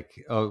said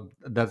like, oh,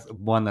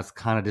 that's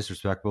kind of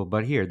disrespectful,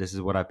 but here, this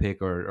is what I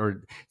pick,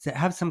 or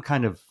have some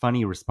kind of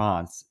funny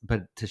response.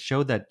 But to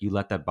show that you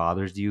let that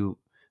bothers you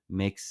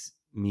makes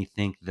me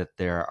think that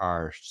there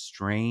are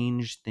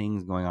strange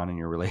things going on in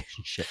your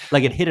relationship.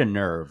 Like it hit a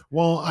nerve.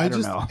 Well, I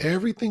don't know.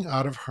 Everything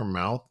out of her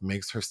mouth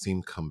makes her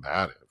seem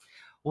combative.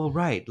 Well,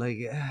 right. Like,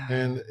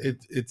 and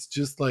it's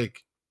just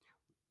like,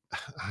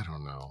 I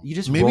don't know. You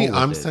just maybe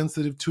I'm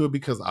sensitive to it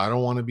because I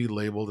don't want to be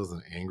labeled as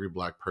an angry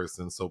Black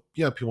person. So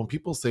yeah, when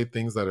people say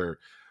things that are,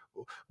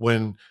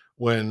 when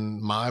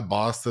my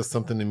boss says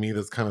something to me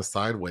that's kind of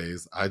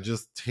sideways, I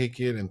just take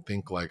it and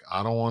think like,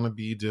 I don't want to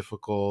be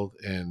difficult,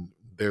 and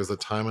there's a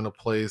time and a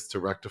place to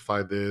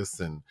rectify this,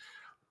 and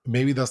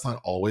maybe that's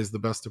not always the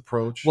best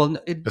approach. Well,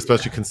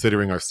 especially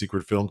considering our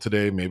secret film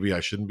today, maybe I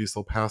shouldn't be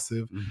so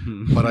passive.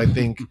 But I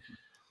think,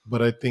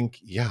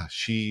 yeah,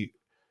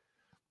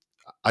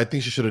 I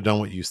think she should have done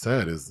what you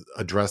said, is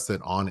address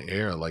it on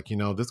air. Like,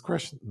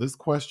 this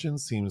question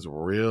seems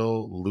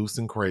real loose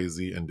and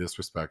crazy and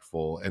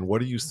disrespectful. And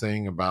what are you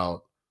saying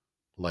about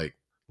like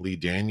Lee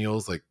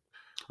Daniels? Like,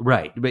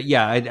 right. But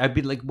yeah, I'd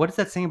be like, what is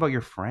that saying about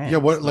your friend? Yeah.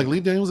 What, like Lee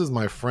Daniels is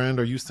my friend.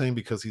 Are you saying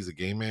because he's a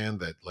gay man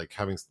that like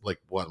having like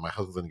what, my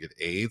husband's going to get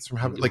AIDS from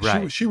having, like,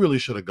 right. she really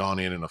should have gone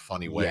in a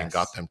funny way and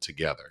got them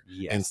together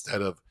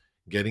instead of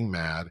getting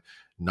mad,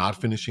 not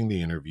finishing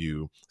the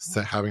interview,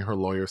 having her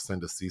lawyer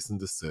send a cease and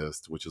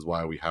desist, which is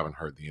why we haven't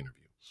heard the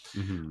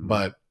interview.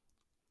 But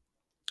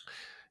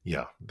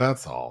yeah,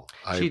 that's all.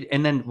 So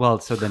then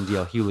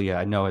DL Hughley,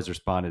 I know, has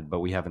responded,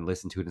 but we haven't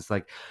listened to it. It's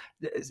like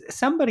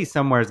somebody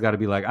somewhere has got to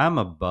be like, I'm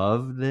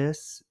above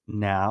this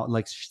now.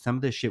 Like some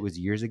of this shit was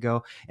years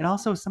ago. And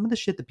also some of the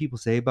shit that people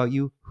say about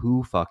you,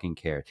 who fucking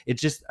cares?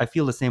 It's just, I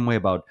feel the same way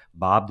about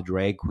Bob the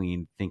drag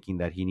queen thinking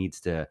that he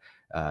needs to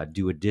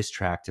do a diss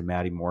track to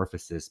Maddie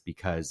Morphosis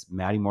because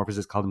Maddie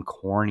Morphosis called him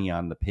corny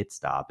on the pit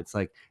stop. It's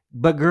like,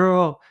 but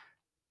girl,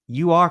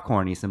 you are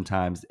corny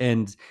sometimes,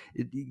 and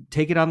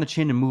take it on the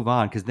chin and move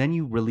on, because then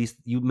you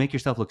make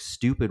yourself look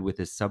stupid with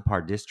this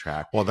subpar diss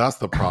track. Well, that's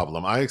the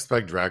problem. I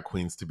expect drag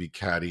queens to be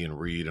catty and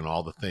read and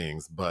all the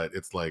things, but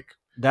it's like,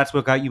 that's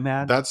what got you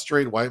mad? That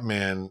straight white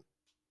man,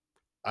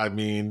 I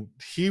mean,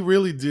 he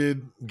really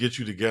did get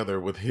you together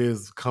with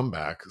his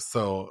comeback.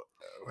 So,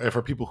 and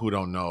for people who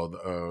don't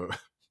know,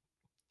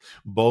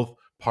 both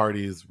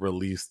parties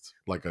released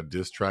like a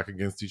diss track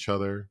against each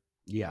other.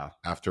 Yeah.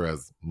 After,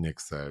 as Nick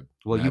said.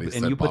 Well,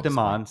 you put them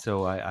on,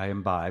 so I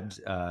imbibed.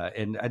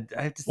 And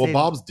I have to say, well,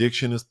 Bob's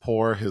diction is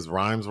poor. His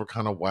rhymes were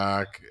kind of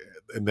whack.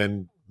 And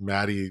then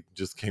Maddie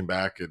just came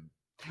back and.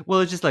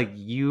 Well, it's just like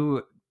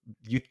you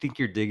think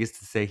your dig is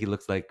to say he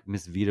looks like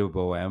Miss Vita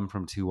Boheme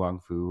from Tu Wong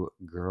Fu.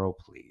 Girl,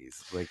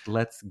 please. Like,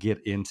 let's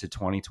get into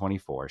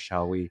 2024,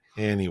 shall we?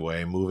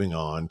 Anyway, moving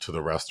on to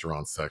the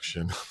restaurant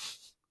section.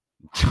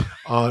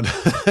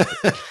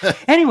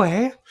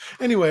 Anyway,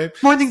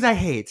 more things I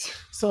hate.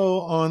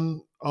 So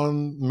on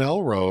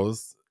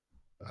Melrose,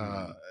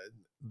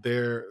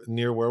 there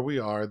near where we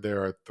are,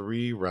 there are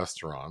 3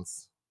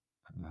 restaurants,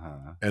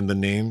 and the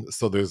name.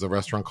 So there's a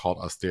restaurant called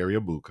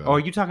Osteria Buca. Oh, are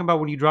you talking about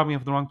when you dropped me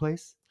off at the wrong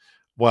place?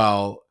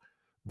 Well,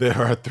 there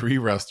are 3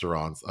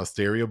 restaurants: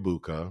 Osteria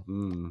Buca,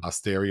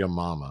 Osteria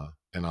Mama,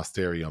 and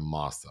Osteria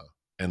Masa,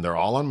 and they're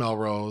all on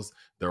Melrose.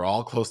 They're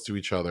all close to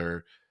each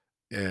other.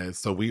 And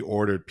so we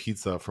ordered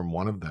pizza from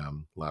one of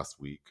them last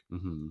week.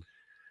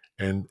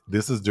 And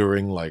this is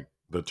during like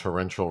the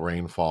torrential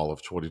rainfall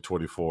of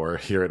 2024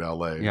 here in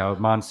LA. Yeah,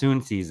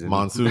 monsoon season.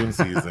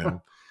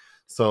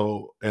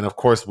 So, and of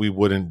course, we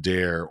wouldn't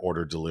dare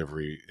order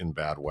delivery in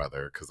bad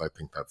weather because I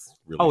think that's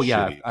really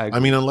shitty. I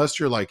mean, unless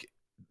you're like,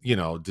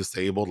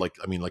 disabled. Like,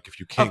 I mean, like if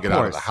you can't get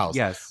out of the house.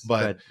 Yes,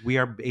 but we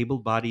are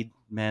able-bodied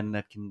men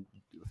that can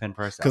fend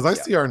for ourselves. Because I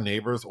see our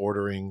neighbors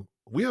ordering.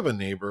 We have a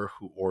neighbor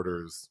who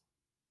orders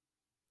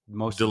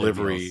most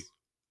delivery,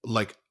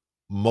 like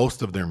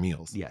most of their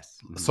meals. Yes.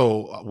 Mm-hmm.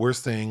 So we're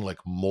saying like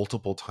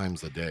multiple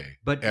times a day,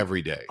 but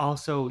every day.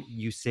 Also,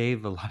 you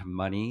save a lot of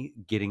money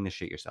getting the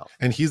shit yourself.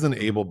 And he's an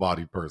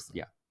able-bodied person.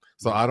 Yeah.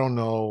 So I don't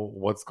know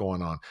what's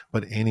going on.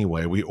 But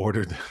anyway, we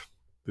ordered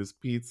this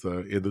pizza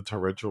in the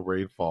torrential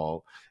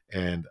rainfall,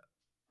 and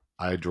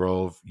I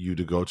drove you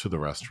to go to the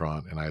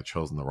restaurant, and I had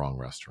chosen the wrong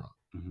restaurant.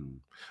 Mm-hmm.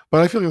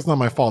 But I feel like it's not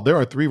my fault. There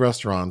are 3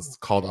 restaurants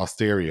called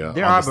Osteria on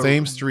the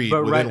same street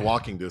within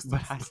walking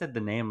distance. But I said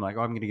the name, like,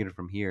 I'm going to get it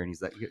from here. And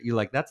he's like, you're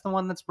like, that's the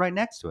one that's right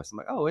next to us. I'm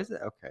like, oh, is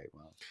it? Okay,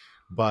 well.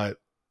 But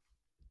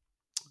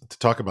to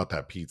talk about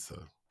that pizza.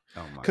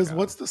 Oh my God. Because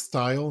what's the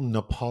style?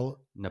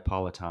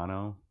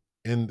 Napolitano.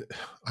 And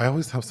I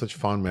always have such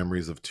fond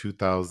memories of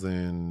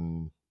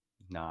 2009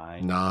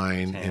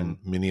 in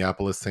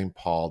Minneapolis, St.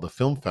 Paul, the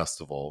film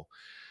festival.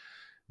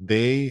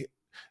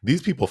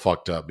 These people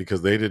fucked up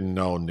because they didn't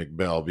know Nick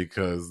Bell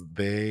because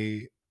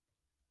they're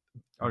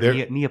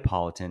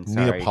Neapolitan.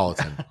 Sorry.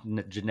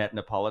 Neapolitan. Jeanette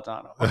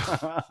Napolitano.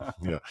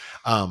 Yeah.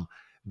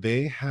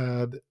 They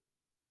had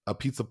a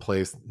pizza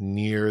place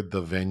near the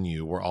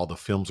venue where all the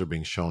films are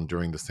being shown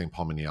during the St.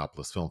 Paul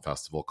Minneapolis Film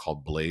Festival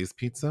called Blaze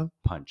Pizza.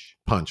 Punch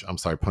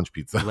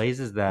Pizza.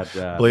 Blaze is that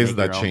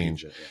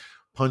change. Pizza, yeah.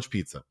 Punch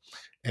Pizza.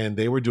 And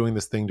they were doing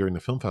this thing during the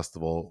film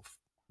festival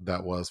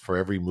that was for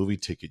every movie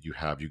ticket you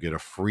have, you get a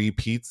free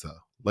pizza,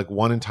 like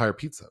one entire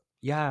pizza.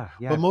 Yeah.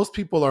 But most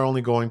people are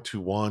only going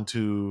to 1,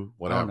 2,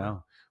 whatever. Oh,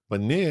 no.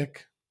 But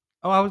Nick.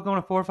 Oh, I was going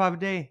to 4 or 5 a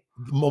day.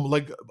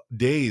 Like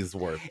days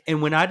worth.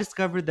 And when I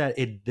discovered that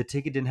the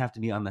ticket didn't have to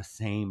be on the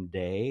same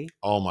day.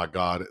 Oh my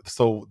God.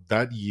 So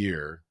that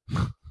year,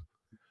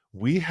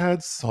 we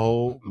had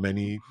so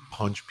many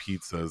Punch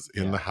pizzas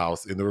in the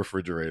house, in the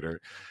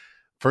refrigerator.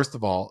 First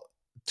of all,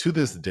 to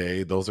this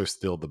day, those are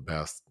still the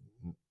best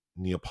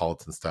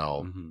Neapolitan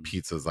style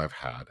pizzas I've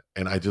had.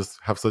 And I just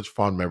have such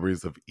fond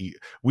memories of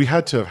we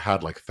had to have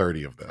had like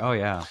 30 of them. Oh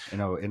yeah.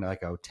 In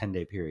like a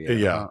 10-day period.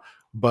 Yeah.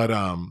 But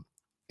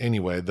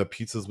anyway, the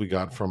pizzas we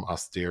got from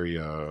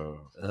Osteria.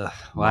 Well,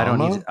 I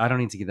don't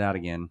need to get that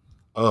again.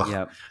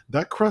 Yeah.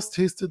 That crust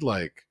tasted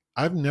like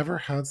I've never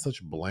had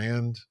such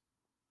bland.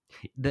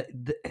 The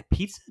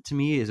pizza to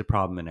me is a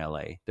problem in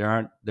LA. There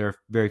are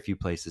very few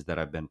places that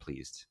I've been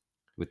pleased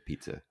with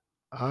pizza.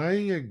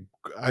 I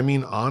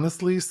mean,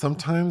 honestly,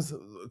 sometimes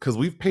because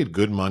we've paid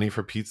good money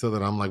for pizza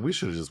that I'm like, we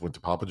should have just went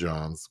to Papa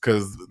John's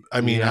because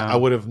I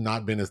would have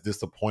not been as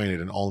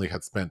disappointed and only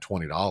had spent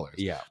 $20.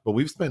 Yeah, but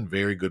we've spent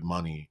very good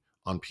money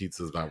on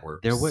pizzas that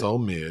were so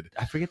mid.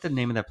 I forget the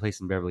name of that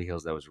place in Beverly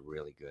Hills that was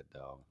really good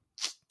though.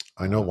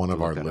 I know one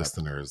of our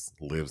listeners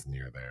lives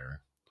near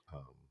there.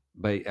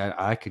 But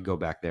I could go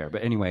back there.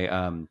 But anyway,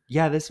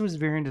 this was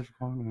very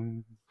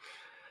disappointing.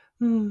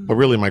 But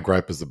really, my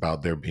gripe is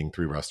about there being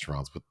 3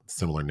 restaurants with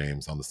similar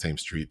names on the same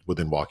street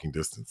within walking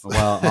distance.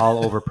 Well,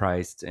 all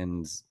overpriced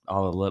and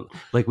all a little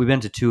like we've been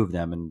to 2 of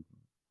them and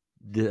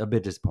a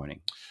bit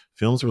disappointing.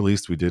 Films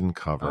released we didn't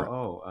cover.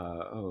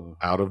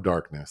 Out of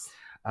Darkness.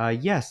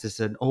 Yes, it's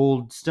an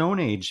old Stone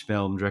Age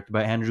film directed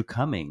by Andrew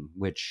Cumming,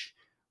 which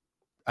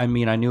I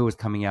mean, I knew it was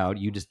coming out.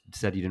 You just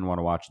said you didn't want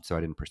to watch it, so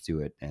I didn't pursue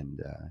it,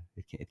 and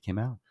it came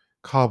out.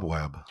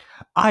 Cobweb.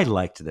 I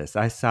liked this.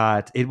 I saw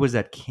it. It was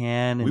at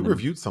Cannes. We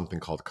reviewed something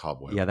called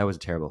Cobweb. Yeah, that was a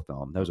terrible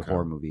film. That was a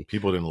horror movie.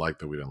 People didn't like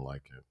that. We didn't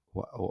like it.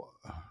 Well,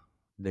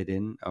 they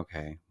didn't?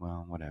 Okay.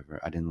 Well,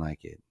 whatever. I didn't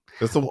like it.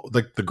 That's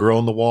like the girl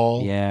on the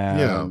wall. Yeah.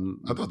 Yeah.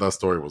 I thought that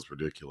story was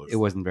ridiculous. It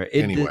wasn't very...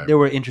 Anyway. There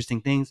were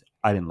interesting things.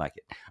 I didn't like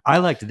it. I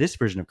liked this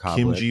version of Cobweb.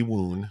 Kim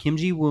Ji-woon. Kim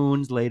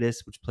Ji-woon's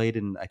latest, which played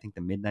in, I think,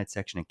 the midnight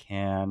section of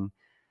Cannes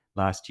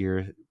last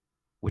year,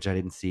 which I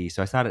didn't see.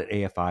 So I saw it at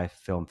AFI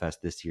Film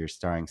Fest this year,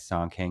 starring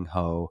Song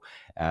Kang-ho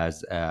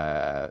as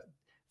a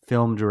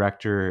film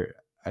director.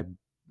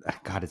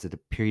 God, is it a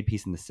period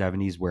piece in the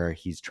 70s where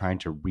he's trying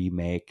to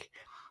remake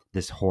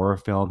this horror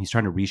film? He's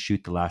trying to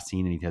reshoot the last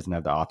scene and he doesn't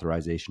have the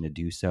authorization to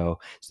do so.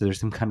 So there's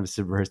some kind of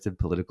subversive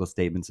political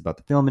statements about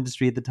the film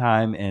industry at the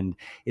time. And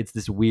it's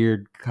this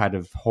weird kind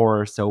of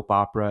horror soap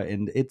opera.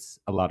 And it's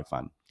a lot of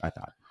fun, I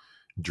thought.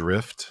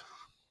 Drift.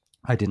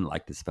 I didn't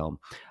like this film.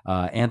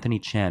 Anthony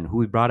Chen, who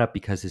we brought up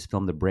because his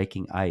film The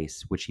Breaking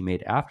Ice, which he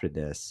made after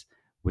this,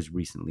 was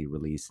recently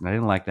released, and I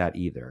didn't like that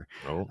either.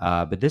 Oh.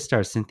 But this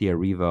stars Cynthia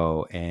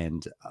Erivo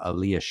and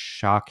Alia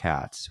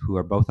Shawkat, who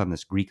are both on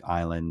this Greek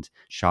island.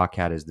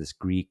 Shawkat is this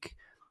Greek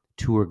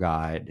tour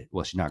guide.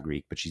 Well, she's not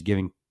Greek, but she's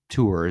giving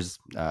tours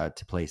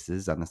to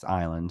places on this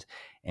island.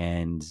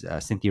 And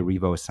Cynthia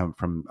Erivo is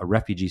from a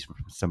refugee from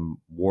some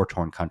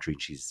war-torn country.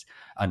 She's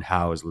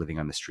unhoused, living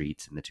on the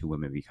streets, and the 2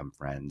 women become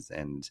friends.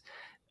 And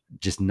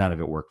just none of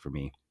it worked for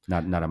me.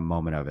 Not a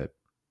moment of it.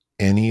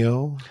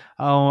 Ennio?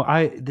 Oh,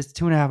 this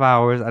 2.5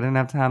 hours. I didn't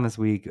have time this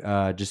week.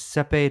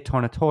 Giuseppe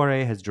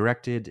Tornatore has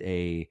directed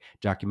a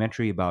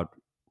documentary about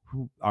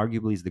who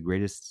arguably is the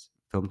greatest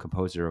film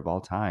composer of all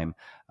time,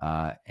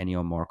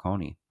 Ennio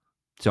Morricone.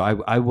 So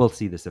I will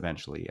see this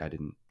eventually. I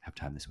didn't have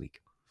time this week.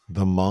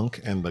 The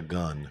Monk and the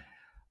Gun.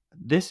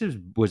 This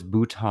was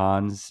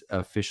Bhutan's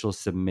official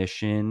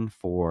submission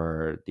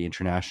for the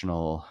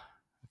international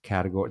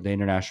category, the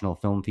international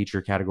film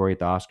feature category at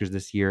the Oscars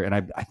this year, and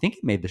I think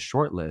it made the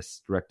short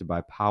list, directed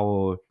by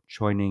Paolo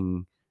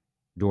Choining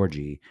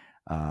Dorji,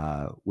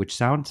 which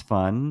sounds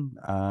fun.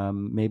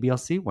 Maybe I'll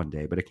see it one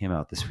day, but it came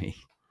out this week.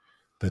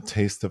 The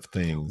Taste of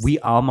Things. We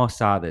almost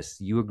saw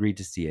this. You agreed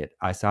to see it.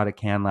 I saw it at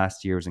Cannes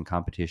last year. It was in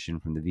competition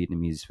from the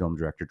Vietnamese film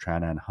director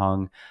Tran Anh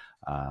Hung,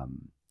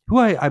 who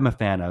I'm a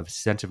fan of.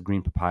 Scent of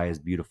Green Papaya is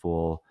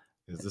beautiful.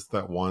 Is this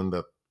that one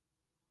that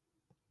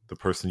the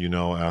person you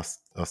know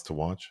asked us to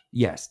watch?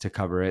 Yes, to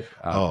cover it.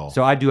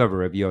 So I do have a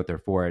review out there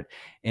for it.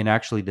 And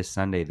actually this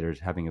Sunday, they're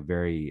having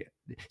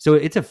so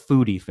it's a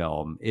foodie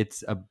film.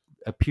 It's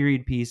a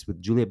period piece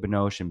with Juliette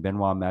Binoche and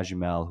Benoit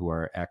Magimel, who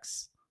are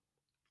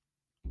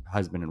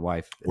ex-husband and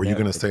wife. Were you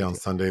going to say on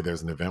Sunday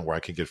there's an event where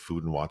I could get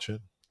food and watch it?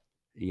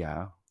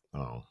 Yeah.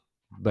 Oh.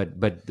 But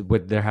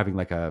they're having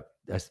like a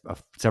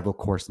several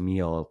course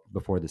meal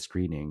before the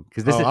screening,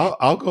 because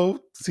I'll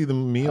go see the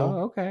meal.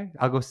 Oh, okay,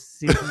 I'll go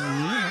see the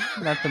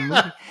meal, not the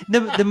movie.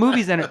 The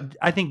movies, and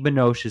I think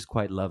Binoche is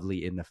quite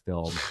lovely in the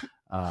film.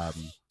 I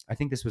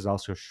think this was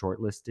also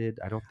shortlisted.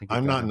 I don't think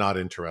I'm not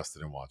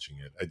interested in watching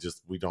it.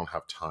 We don't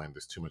have time.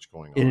 There's too much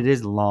going on, and it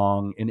is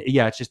long. And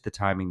yeah, it's just the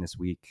timing this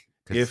week.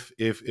 If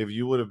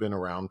you would have been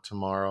around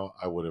tomorrow,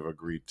 I would have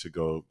agreed to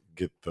go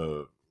get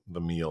the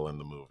meal and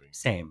the movie.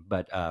 Same,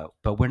 but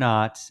we're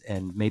not,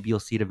 and maybe you'll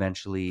see it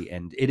eventually.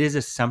 And it is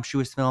a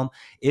sumptuous film.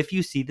 If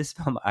you see this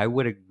film, I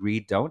would agree,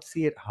 don't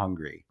see it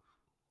hungry.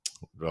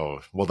 Oh,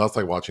 well, that's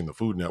like watching the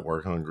Food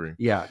Network hungry.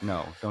 Yeah,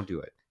 no, don't do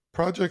it.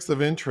 Projects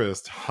of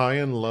interest, High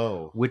and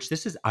Low. Which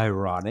this is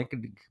ironic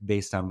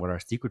based on what our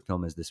secret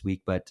film is this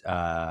week, but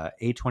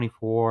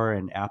A24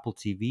 and Apple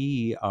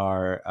TV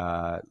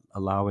are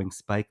allowing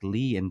Spike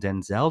Lee and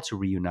Denzel to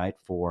reunite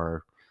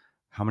for,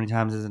 how many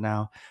times is it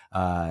now?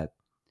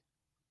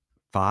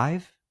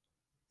 5?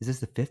 Is this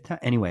the 5th time?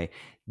 Anyway,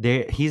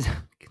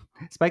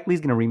 Spike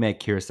Lee's going to remake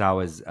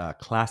Kurosawa's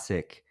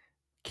classic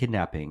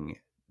kidnapping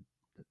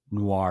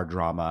noir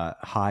drama,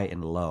 High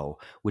and Low,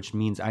 which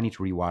means I need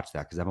to rewatch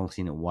that because I've only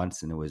seen it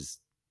once and it was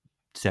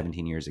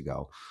 17 years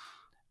ago,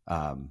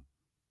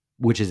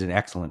 which is an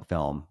excellent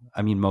film.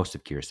 I mean, most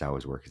of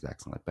Kurosawa's work is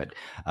excellent, but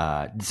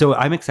so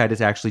I'm excited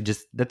to actually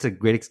that's a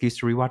great excuse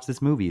to rewatch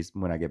this movie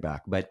when I get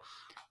back. But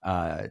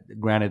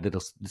granted,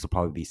 this will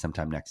probably be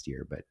sometime next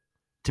year, but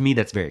to me,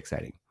 that's very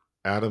exciting.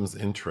 Adam's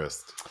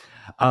interest.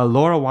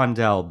 Laura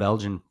Wandel,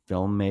 Belgian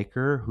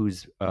filmmaker,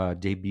 whose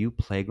debut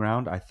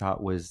Playground I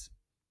thought was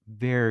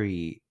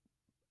very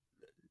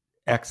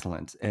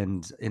excellent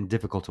and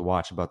difficult to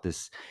watch, about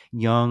this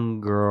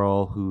young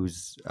girl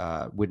who's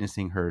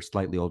witnessing her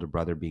slightly older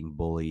brother being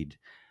bullied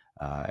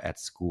at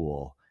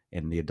school,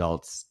 and the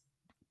adults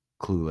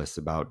clueless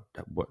about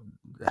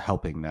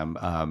helping them.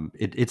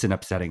 It's an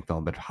upsetting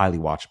film, but highly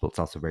watchable. It's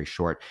also very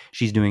short.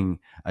 She's doing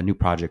a new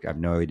project. I have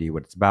no idea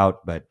what it's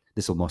about, but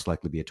this will most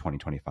likely be a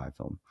 2025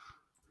 film.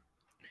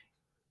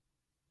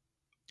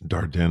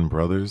 Dardenne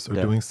brothers are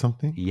doing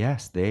something?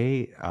 Yes,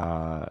 they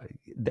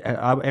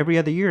every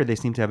other year they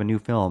seem to have a new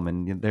film,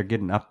 and they're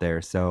getting up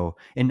there. So,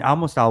 and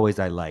almost always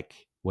I like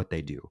what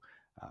they do.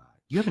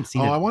 You haven't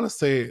seen it. I want to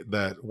say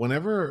that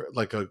whenever,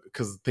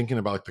 because thinking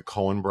about like the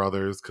Coen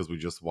brothers, because we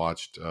just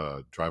watched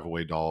Drive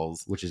Away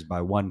Dolls, which is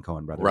by one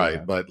Coen brother, right?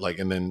 Yeah. But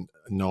and then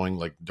knowing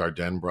like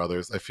Dardenne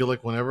brothers, I feel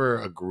like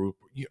whenever a group,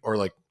 or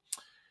like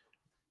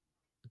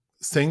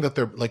saying that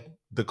they're like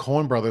the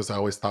Coen brothers, I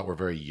always thought were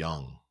very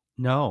young.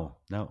 No,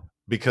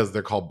 because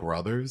they're called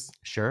brothers.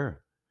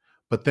 Sure.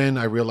 But then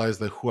I realized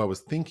that who I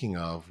was thinking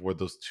of were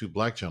those two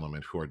black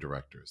gentlemen who are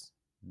directors.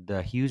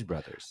 The Hughes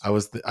brothers.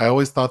 I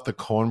always thought the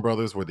Coen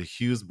brothers were the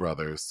Hughes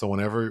brothers. So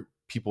whenever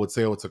people would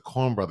say, "Oh, it's a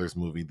Coen brothers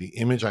movie," the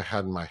image I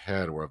had in my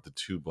head were of the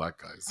two black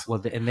guys.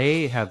 Well, and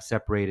they have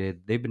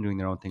separated. They've been doing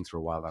their own things for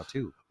a while now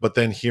too. But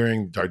then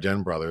hearing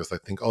Dardenne brothers, I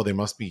think, oh, they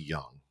must be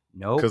young.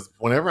 No, because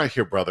whenever I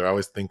hear brother, I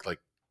always think like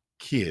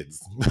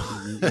kids.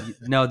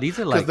 No, these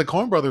are like, because the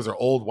Coen brothers are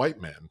old white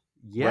men.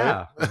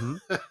 Yeah. Right?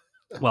 Mm-hmm.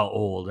 Well,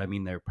 old. I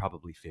mean, they're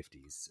probably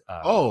 50s.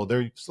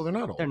 They're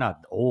not old. They're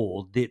not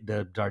old. The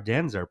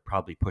Dardennes are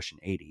probably pushing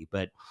 80,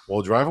 but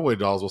Drive Away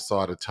Dolls was so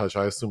out of touch.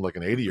 I assume like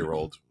an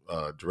 80-year-old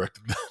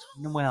directed that.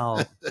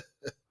 Well,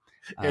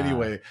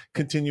 anyway,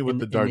 continue with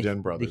the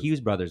Dardenne brothers. The Hughes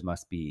brothers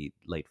must be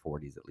late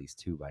 40s at least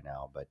too by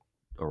now,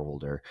 or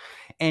older.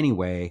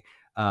 Anyway,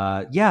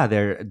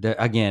 they're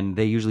again,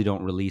 they usually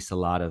don't release a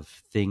lot of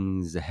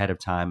things ahead of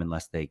time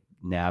unless they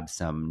nab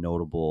some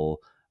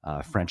notable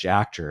French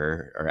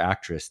actor or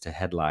actress to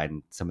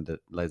headline some of the,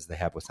 as they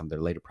have with some of their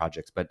later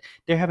projects. But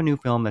they have a new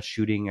film that's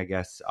shooting, I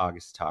guess,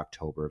 August to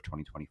October of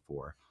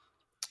 2024.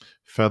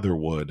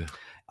 Featherwood.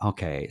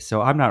 Okay,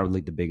 so I'm not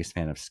really the biggest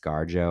fan of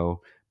ScarJo,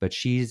 but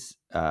she's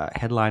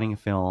headlining a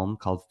film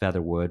called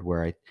Featherwood,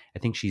 where I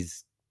think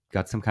she's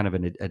got some kind of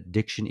an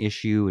addiction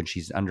issue, and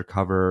she's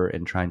undercover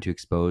and trying to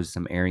expose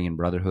some Aryan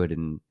Brotherhood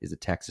in, is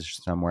it Texas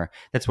or somewhere?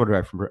 That's what I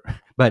remember.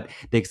 But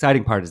the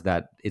exciting part is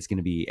that it's going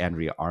to be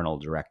Andrea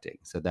Arnold directing,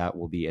 so that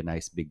will be a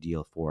nice big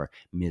deal for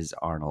Ms.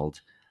 Arnold,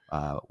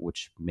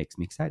 which makes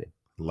me excited.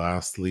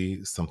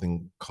 Lastly,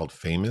 something called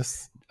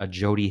Famous, a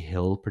Jody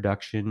Hill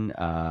production,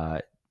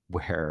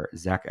 where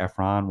Zac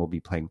Efron will be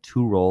playing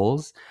two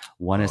roles.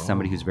 One is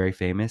somebody who's very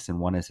famous, and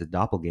one is a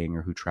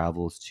doppelganger who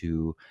travels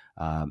to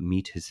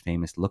meet his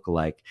famous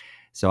lookalike.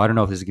 So I don't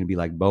know if this is going to be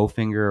like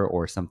Bowfinger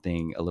or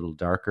something a little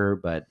darker,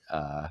 but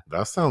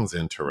that sounds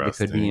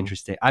interesting. It could be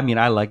interesting. I mean,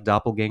 I like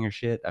doppelganger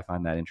shit. I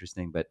find that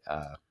interesting, but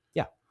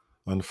yeah.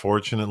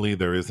 Unfortunately,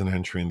 there is an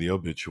entry in the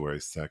obituary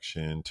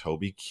section.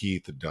 Toby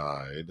Keith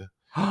died.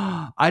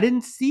 I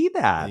didn't see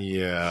that.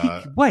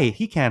 Yeah.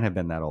 He can't have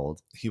been that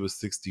old. He was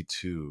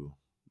 62.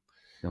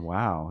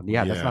 Wow.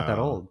 Yeah, that's not that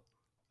old.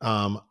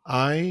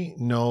 I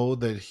know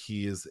that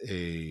he is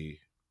a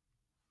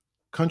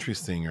country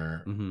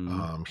singer.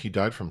 Mm-hmm. He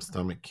died from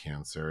stomach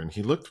cancer, and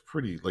he looked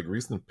pretty, like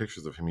recent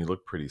pictures of him, he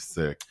looked pretty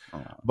sick.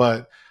 Oh.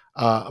 But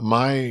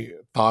my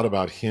thought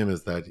about him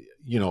is that,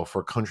 you know,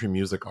 for country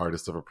music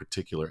artists of a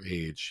particular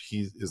age,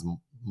 he is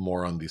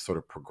more on the sort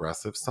of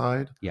progressive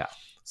side. Yeah.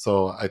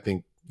 So I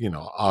think, you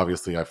know,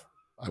 obviously I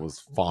was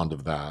fond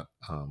of that.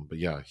 But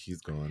yeah,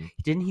 he's gone.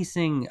 Didn't he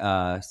sing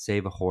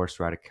Save a Horse,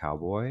 Ride a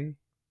Cowboy?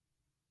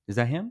 Is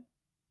that him?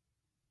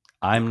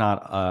 I'm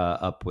not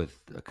up with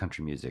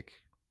country music.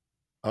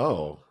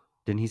 Oh.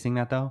 Didn't he sing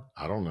that though?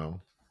 I don't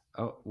know.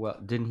 Oh, well,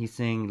 didn't he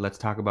sing Let's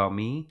Talk About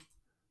Me?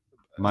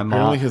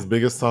 Apparently his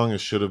biggest song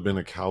is Should Have Been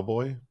a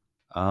Cowboy.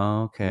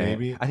 Okay.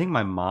 Maybe. I think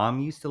my mom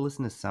used to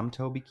listen to some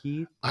Toby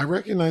Keith. I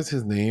recognize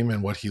his name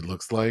and what he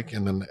looks like.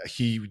 And then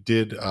he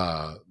did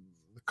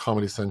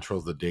Comedy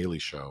Central's The Daily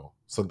Show.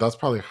 So that's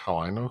probably how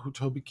I know who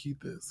Toby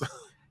Keith is.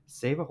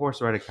 Save a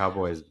Horse, Ride a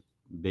Cowboy is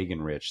big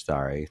and rich.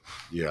 Sorry.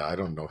 Yeah, I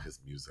don't know his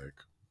music.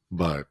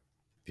 But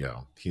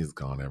yeah, he's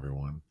gone,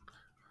 everyone.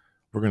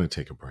 We're going to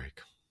take a break.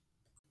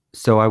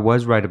 So I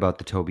was right about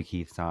the Toby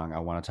Keith song, I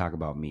Want to Talk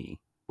About Me,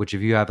 which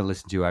if you haven't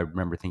listened to, I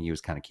remember thinking it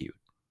was kind of cute.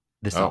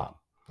 The song.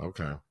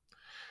 Okay.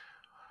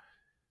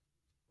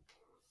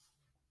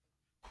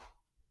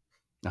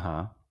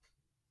 Uh-huh.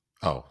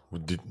 Oh, no,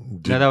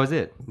 that was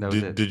it.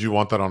 Did you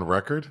want that on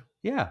record?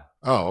 Yeah.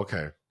 Oh,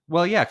 okay.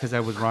 Well, yeah, because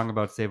I was wrong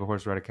about Save a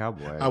Horse, Ride a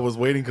Cowboy. I was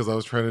waiting because I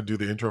was trying to do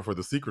the intro for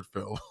the secret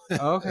film.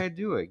 Okay,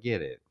 do it.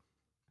 Get it.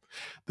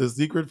 The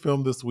secret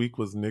film this week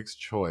was Nick's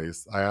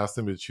choice. I asked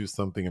him to choose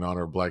something in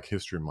honor of Black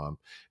History Month,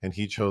 and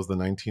he chose the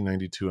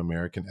 1992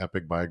 American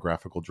epic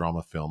biographical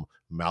drama film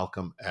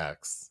Malcolm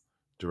X,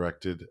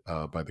 directed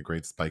by the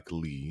great Spike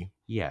Lee.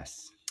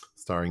 Yes.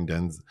 Starring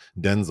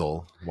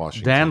Denzel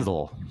Washington.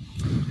 Denzel.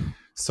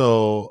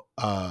 So,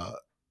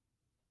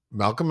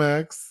 Malcolm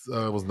X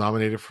was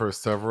nominated for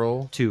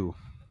several. 2.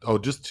 Oh,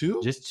 just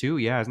 2? Just 2,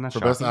 yeah. Isn't that for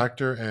shocking? Best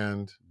Actor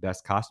and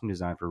Best Costume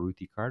Design for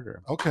Ruthie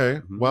Carter. Okay.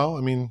 Mm-hmm. Well, I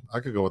mean,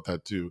 I could go with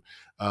that too.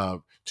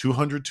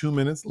 202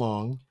 minutes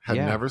long. Had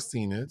never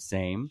seen it.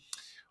 Same.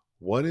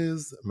 What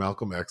is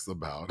Malcolm X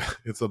about?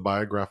 It's a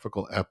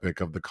biographical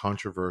epic of the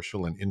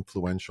controversial and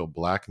influential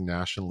Black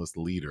nationalist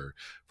leader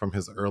from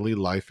his early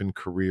life and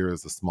career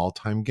as a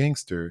small-time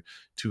gangster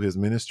to his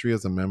ministry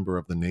as a member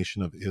of the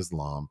Nation of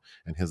Islam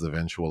and his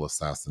eventual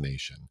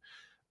assassination.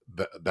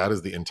 That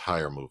is the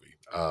entire movie.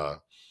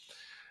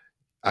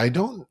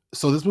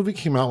 So this movie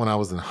came out when I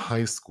was in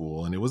high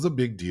school, and it was a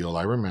big deal.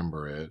 I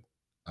remember it.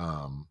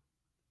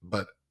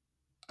 But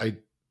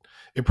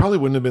it probably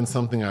wouldn't have been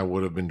something I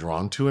would have been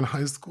drawn to in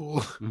high school.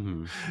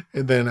 Mm-hmm.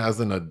 And then as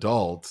an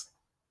adult,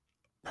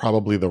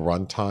 probably the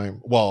runtime.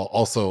 Well,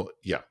 also,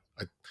 yeah,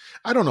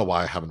 I don't know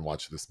why I haven't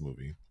watched this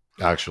movie,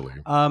 actually.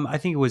 I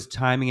think it was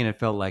timing, and it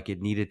felt like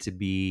it needed to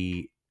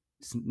be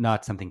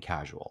not something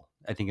casual.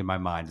 I think in my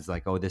mind, it's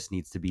like, oh, this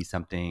needs to be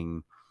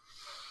something,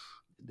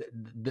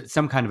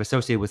 some kind of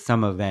associated with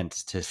some event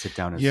to sit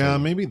down and yeah,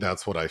 maybe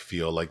that's what I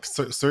feel like.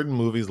 Certain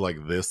movies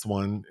like this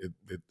one,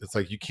 it's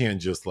like you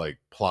can't just like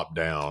plop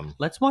down.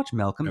 Let's watch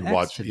Malcolm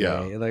X today. Yeah.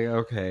 Like,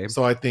 okay.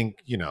 So I think,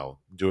 you know,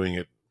 doing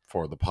it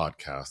for the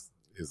podcast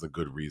is a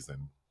good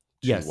reason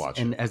to watch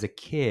it. And as a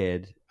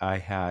kid, I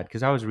had,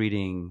 because I was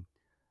reading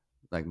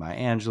like Maya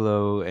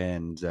Angelou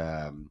and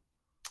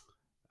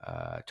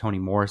Toni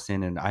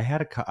Morrison, and I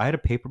had a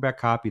paperback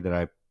copy that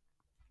I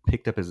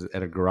picked up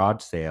at a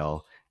garage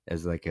sale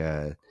as like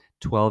a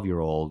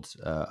 12-year-old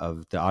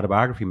of the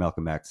autobiography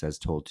Malcolm X as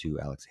told to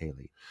Alex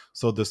Haley.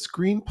 So the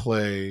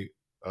screenplay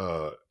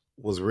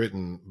was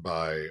written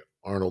by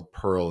Arnold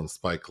Pearl and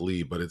Spike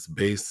Lee, but it's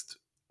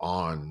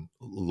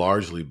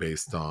largely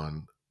based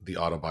on the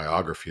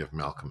autobiography of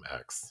Malcolm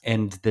X.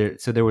 And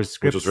there was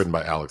scripts, which was written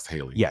by Alex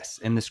Haley. Yes,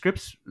 and the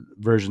scripts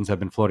versions have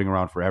been floating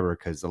around forever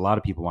because a lot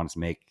of people wanted to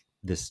make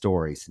this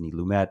story. Sidney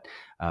Lumet,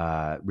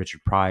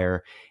 Richard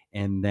Pryor,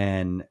 and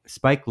then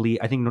Spike Lee.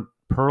 I think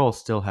Pearl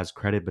still has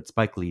credit, but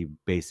Spike Lee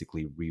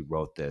basically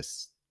rewrote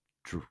this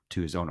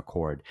to his own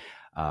accord.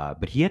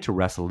 But he had to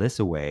wrestle this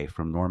away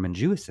from Norman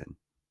Jewison,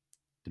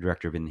 the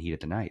director of In the Heat of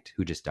the Night,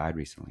 who just died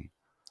recently.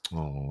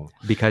 Oh.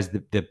 Because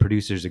the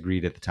producers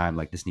agreed at the time,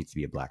 like, this needs to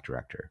be a Black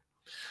director.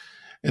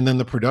 And then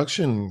the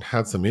production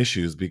had some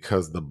issues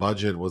because the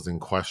budget was in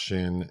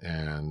question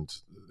and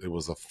it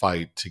was a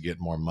fight to get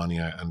more money,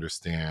 I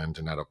understand.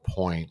 And at a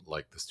point,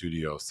 like, the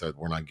studio said,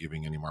 we're not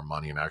giving any more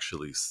money, and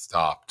actually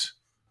stopped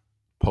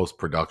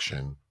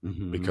post-production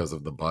because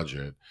of the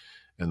budget.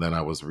 And then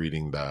I was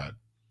reading that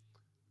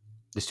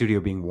the studio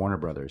being Warner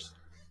Brothers,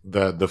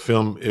 that the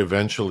film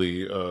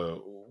eventually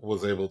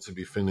was able to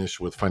be finished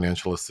with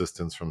financial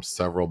assistance from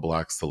several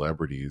Black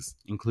celebrities,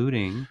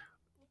 including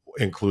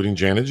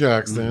Janet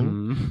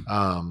Jackson,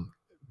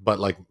 but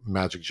like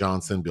Magic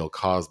Johnson, Bill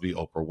Cosby,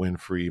 Oprah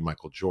Winfrey,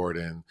 Michael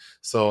Jordan.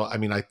 So I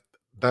mean,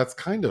 that's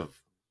kind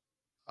of,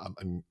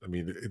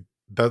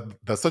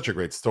 that's such a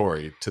great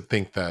story to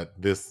think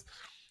that this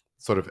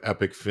sort of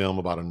epic film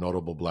about a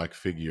notable Black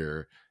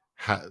figure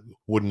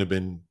wouldn't have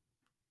been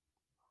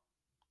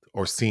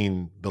or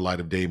seen the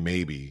light of day,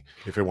 maybe,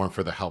 if it weren't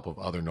for the help of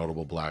other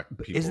notable Black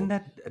people. Isn't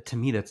that, to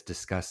me, that's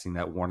disgusting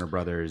that Warner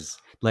Brothers,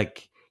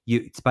 like,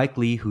 Spike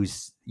Lee,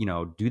 who's,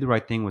 Do the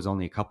Right Thing was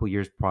only a couple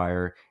years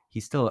prior.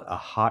 He's still a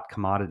hot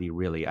commodity,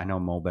 really. I know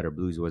Mo Better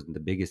Blues wasn't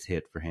the biggest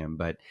hit for him,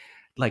 but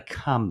like,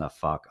 come the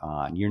fuck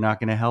on. You're not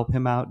going to help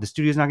him out? The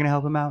studio's not going to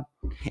help him out?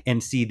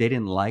 And see, they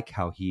didn't like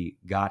how he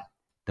got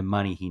the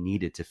money he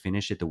needed to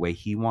finish it the way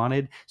he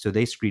wanted. So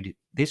they screwed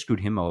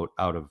him out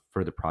of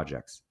further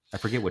projects. I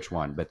forget which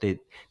one, but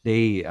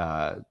they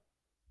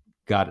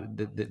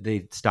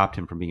stopped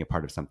him from being a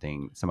part of some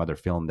other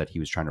film that he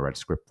was trying to write a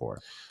script for.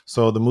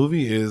 So the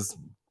movie is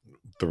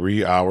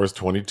 3 hours,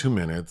 22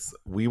 minutes.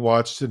 We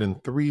watched it in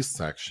 3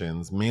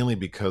 sections, mainly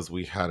because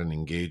we had an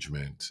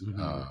engagement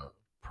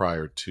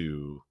prior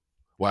to,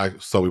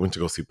 so we went to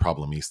go see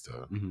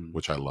Problemista,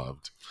 which I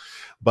loved.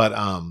 But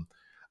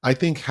I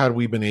think had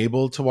we been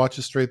able to watch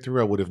it straight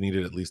through, I would have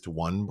needed at least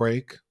one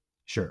break.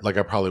 Sure. Like,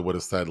 I probably would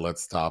have said,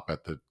 let's stop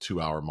at the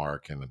 2-hour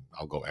mark and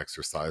I'll go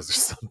exercise or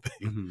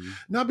something.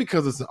 Not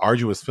because it's an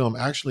arduous film.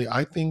 Actually,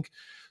 I think,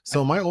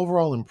 so my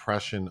overall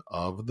impression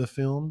of the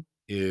film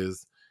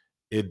is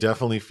it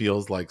definitely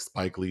feels like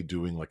Spike Lee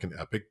doing like an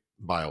epic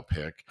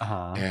biopic.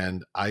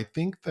 And I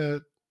think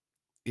that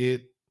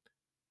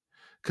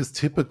because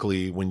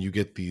typically when you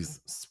get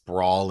these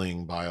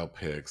sprawling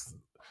biopics,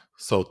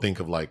 so think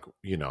of like,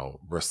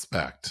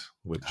 Respect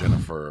with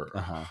Jennifer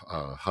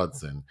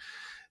Hudson.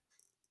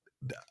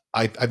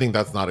 I think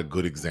that's not a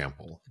good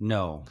example.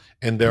 No.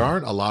 And there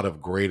aren't a lot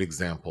of great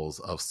examples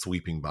of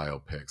sweeping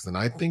biopics. And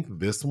I think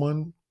this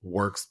one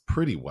works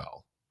pretty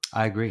well.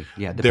 I agree.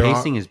 Yeah. The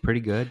pacing is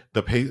pretty good.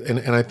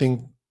 And I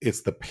think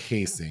it's the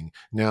pacing.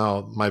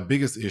 Now, my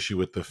biggest issue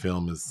with the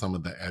film is some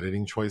of the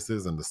editing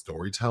choices and the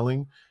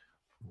storytelling.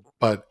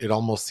 But it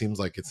almost seems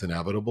like it's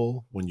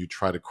inevitable when you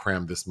try to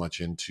cram this much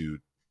into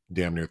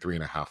damn near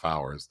 3.5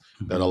 hours,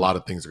 that a lot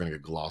of things are going to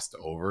get glossed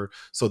over.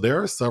 So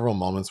there are several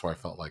moments where I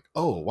felt like,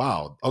 oh,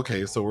 wow,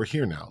 okay, so we're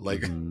here now.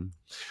 Like,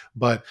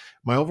 but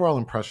my overall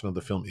impression of the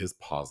film is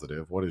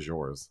positive. What is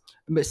yours?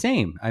 But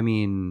same. I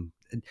mean,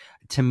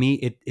 to me,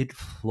 it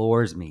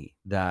floors me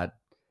that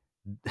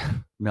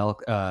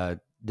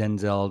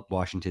Denzel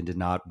Washington did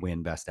not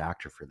win Best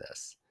Actor for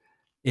this.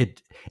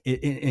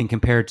 And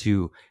compared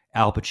to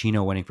Al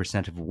Pacino winning for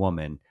Scent of a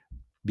Woman,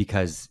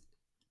 because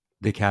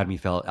the Academy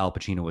felt Al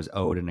Pacino was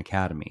owed an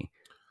Academy.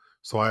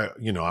 So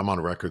I'm on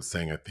record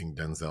saying I think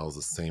Denzel is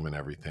the same in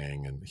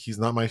everything, and he's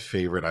not my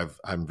favorite.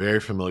 I'm very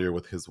familiar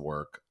with his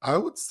work. I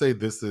would say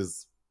this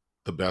is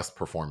the best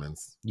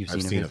performance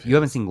I've seen of him. You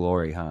haven't seen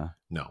Glory, huh?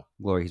 No.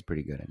 Glory, he's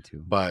pretty good in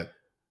too. But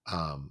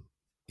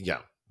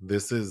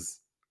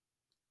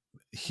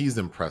he's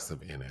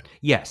impressive in it.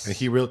 Yes.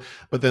 And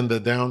but then the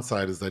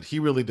downside is that he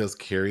really does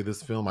carry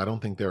this film. I don't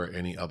think there are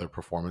any other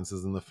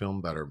performances in the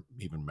film that are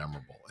even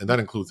memorable. And that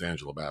includes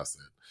Angela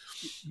Bassett,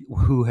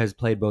 who has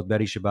played both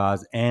Betty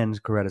Shabazz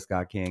and Coretta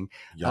Scott King.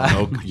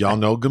 Y'all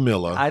know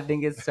Gamilla. I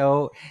think it's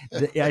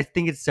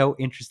so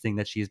interesting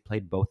that she has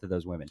played both of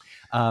those women.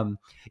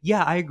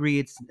 Yeah, I agree.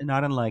 It's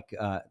not unlike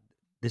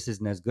this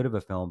isn't as good of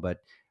a film, but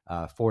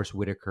Forrest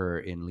Whitaker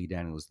in Lee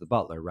Daniels the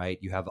Butler, right?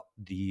 You have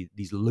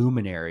these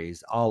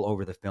luminaries all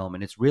over the film,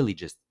 and it's really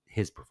just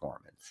his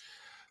performance.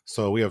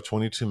 So we have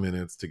 22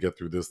 minutes to get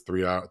through this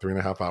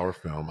 3.5 hour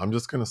film. I'm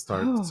just going to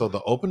start. So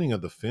the opening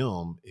of the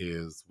film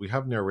is we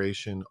have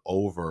narration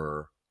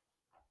over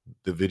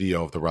the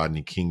video of the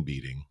Rodney King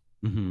beating.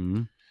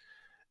 And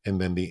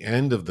then the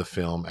end of the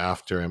film,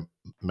 after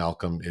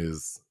Malcolm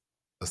is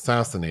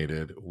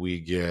assassinated, we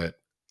get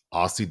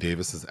Ossie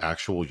Davis's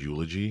actual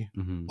eulogy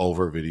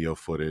over video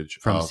footage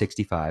from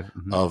 65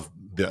 of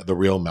the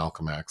real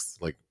Malcolm X,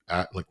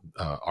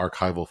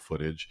 archival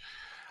footage.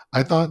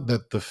 I thought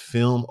that the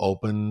film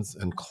opens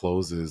and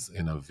closes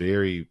in a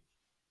very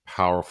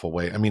powerful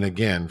way. I mean,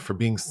 again, for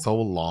being so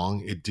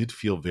long, it did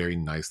feel very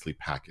nicely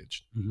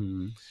packaged.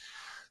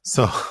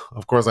 So,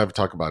 of course, I have to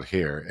talk about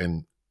hair.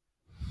 And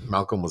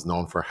Malcolm was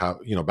known for how,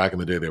 back in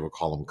the day they would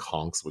call them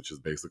conks, which is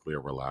basically a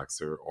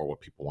relaxer or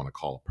what people want to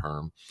call a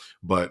perm.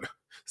 But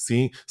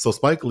so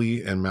Spike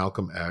Lee and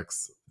Malcolm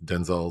X,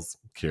 Denzel's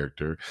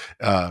character,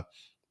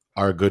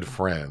 are good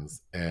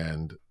friends,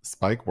 and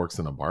Spike works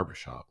in a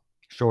barbershop.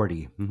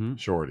 Shorty.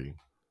 Shorty.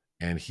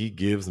 And he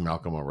gives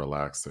Malcolm a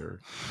relaxer.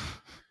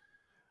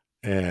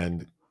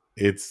 And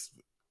it's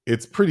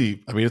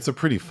pretty, it's a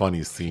pretty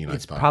funny scene.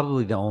 It's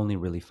probably the only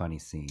really funny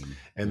scene.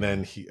 And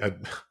then he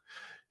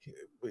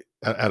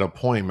at a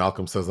point,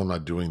 Malcolm says, "I'm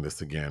not doing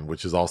this again,"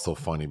 which is also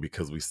funny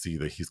because we see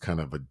that he's kind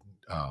of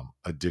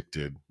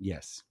addicted.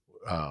 Yes.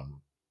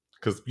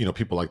 Because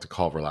people like to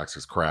call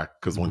relaxers crack,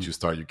 because once you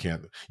start,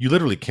 you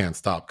literally can't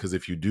stop, because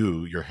if you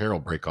do, your hair will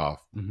break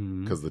off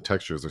because the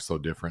textures are so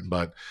different.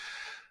 But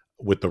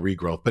with the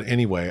regrowth. But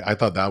anyway, I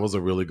thought that was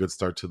a really good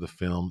start to the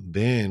film.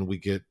 Then we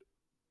get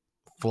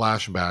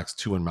flashbacks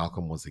to when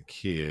Malcolm was a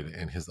kid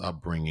and his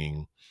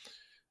upbringing,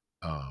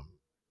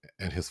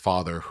 and his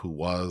father, who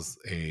was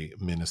a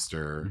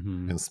minister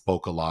and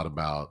spoke a lot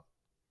about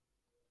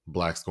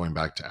blacks going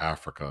back to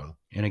Africa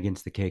and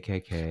against the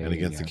KKK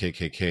the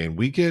KKK. And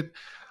we get,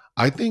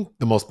 I think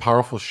the most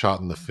powerful shot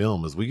in the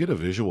film is we get a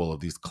visual of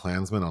these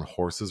Klansmen on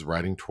horses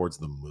riding towards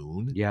the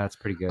moon. Yeah, it's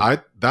pretty good.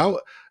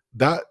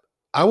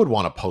 I would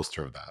want a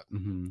poster of that.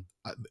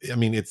 I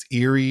mean, it's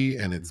eerie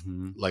and it's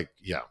like,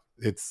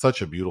 it's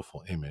such a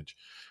beautiful image.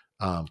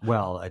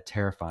 A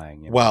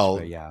terrifying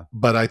image,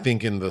 but I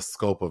think in the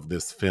scope of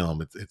this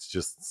film, it's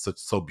just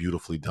so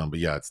beautifully done. But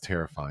yeah, it's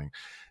terrifying.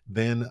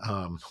 Then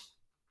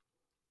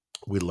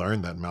we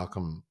learned that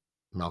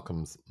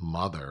Malcolm's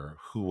mother,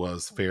 who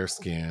was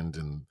fair-skinned,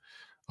 and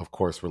of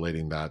course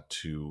relating that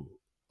to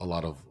a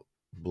lot of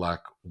black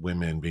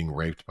women being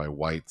raped by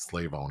white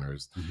slave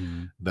owners,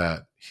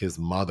 that his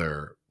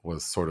mother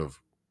was sort of,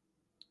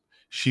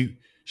 she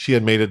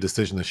had made a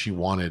decision that she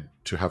wanted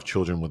to have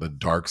children with a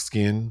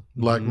dark-skinned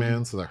black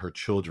man, so that her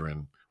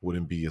children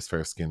wouldn't be as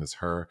fair-skinned as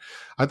her.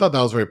 I thought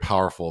that was very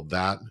powerful,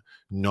 that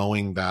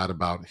knowing that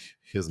about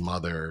his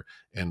mother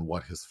and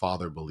what his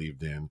father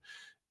believed in,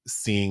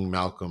 seeing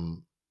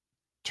Malcolm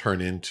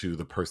turn into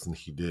the person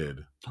he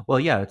did. Well,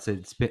 yeah,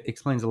 it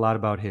explains a lot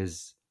about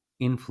his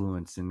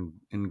influence in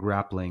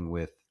grappling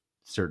with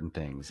certain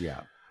things.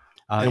 Yeah.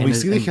 And we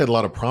see that he had a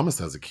lot of promise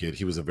as a kid.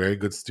 He was a very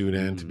good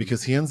student,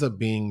 because he ends up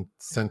being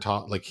sent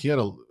off. Like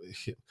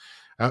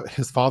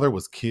his father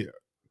was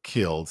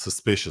killed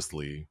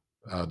suspiciously.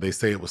 They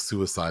say it was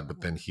suicide,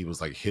 but then he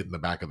was like hit in the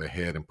back of the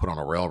head and put on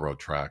a railroad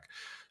track.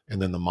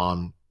 And then the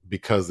mom,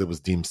 because it was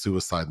deemed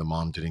suicide, the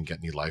mom didn't get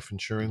any life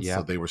insurance.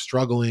 So they were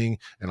struggling,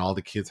 and all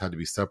the kids had to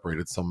be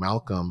separated. So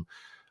Malcolm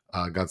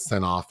got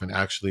sent off and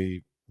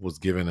actually was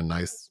given a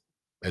nice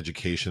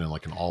education in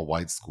like an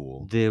all-white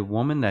school. The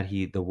woman that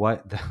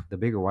the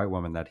bigger white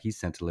woman that he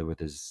sent to live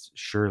with is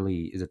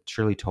Shirley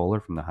Toller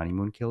from the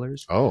Honeymoon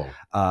Killers. Oh.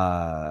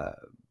 But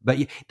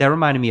that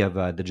reminded me of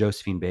the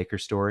Josephine Baker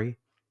story.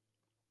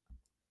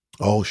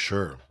 Oh,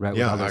 sure. Right.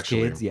 Yeah, with all those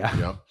actually. Kids. Yeah.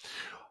 Yeah.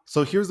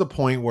 So here's the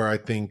point where I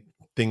think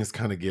things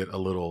kind of get a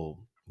little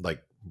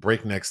like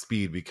breakneck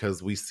speed,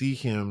 because we see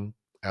him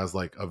as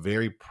like a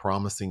very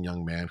promising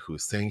young man who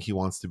is saying he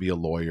wants to be a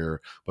lawyer.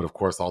 But of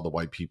course, all the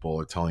white people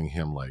are telling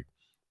him like,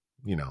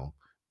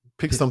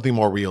 pick something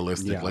more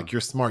realistic. Yeah. Like, you're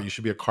smart, you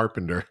should be a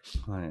carpenter.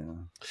 Oh,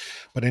 yeah.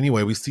 But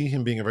anyway, we see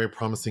him being a very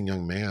promising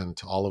young man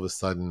to all of a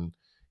sudden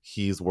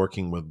he's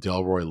working with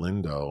Delroy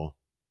Lindo,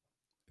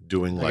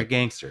 doing like a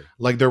gangster.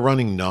 Like they're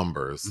running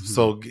numbers.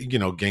 So,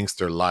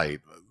 gangster light.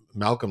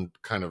 Malcolm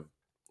kind of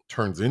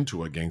turns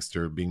into a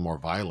gangster, being more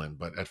violent.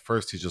 But at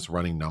first he's just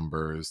running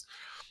numbers.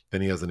 Then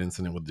he has an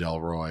incident with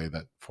Delroy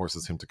that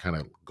forces him to kind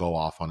of go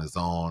off on his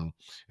own.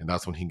 And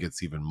that's when he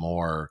gets even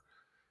more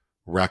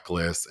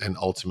reckless and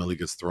ultimately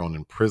gets thrown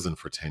in prison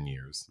for 10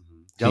 years.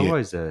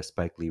 Delroy's a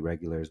Spike Lee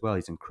regular as well.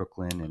 He's in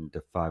Crooklyn and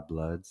Defy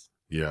Bloods.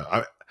 Yeah,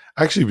 I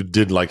actually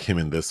did like him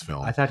in this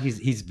film. I thought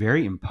he's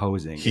very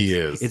imposing. He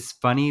is. It's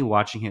funny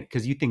watching him,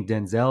 because you think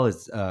Denzel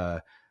is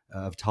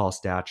of tall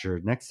stature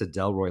next to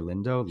Delroy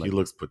Lindo. He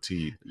looks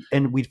petite.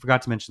 And we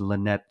forgot to mention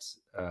Lynette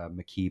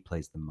McKee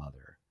plays the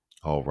mother.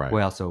 Oh, right.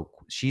 Well, so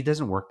she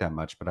doesn't work that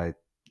much, but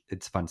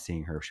it's fun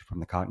seeing her. She's from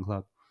the Cotton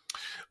Club.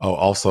 Oh,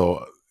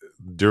 also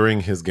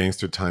during his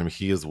gangster time,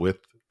 he's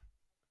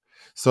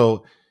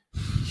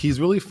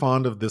really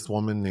fond of this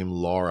woman named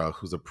Laura,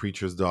 who's a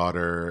preacher's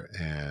daughter,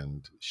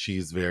 and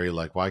she's very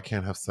like, well, I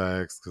can't have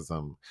sex because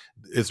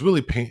it's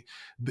really pain.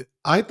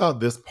 I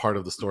thought this part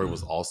of the story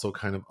was also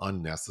kind of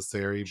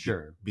unnecessary.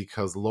 Sure.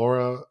 Because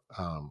Laura,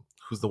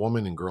 who's the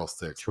woman in Girl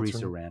 6,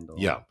 Teresa Randall.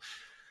 Yeah.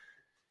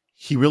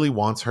 He really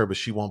wants her, but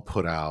she won't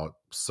put out.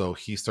 So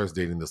he starts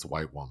dating this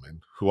white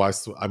woman who I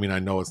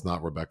know it's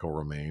not Rebecca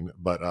Romijn,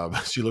 but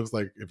she looks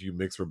like if you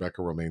mix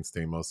Rebecca Romijn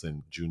Stamos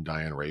and June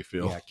Diane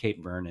Raphael. Yeah, Kate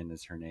Vernon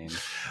is her name.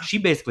 She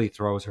basically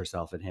throws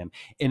herself at him.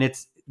 And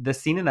it's the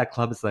scene in that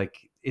club is like,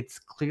 it's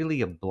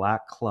clearly a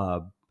black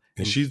club.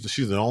 And she's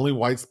the only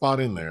white spot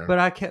in there.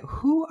 But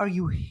who are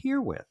you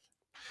here with?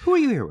 Who are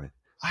you here with?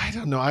 I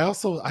don't know.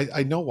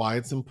 I know why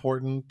it's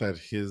important that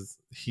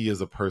he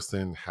as a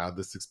person had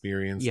this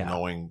experience, Yeah.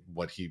 knowing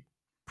what he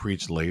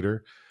preached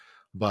later.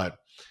 But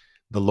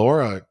the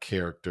Laura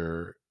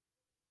character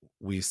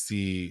we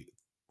see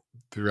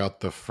throughout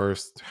the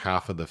first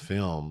half of the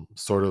film,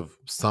 sort of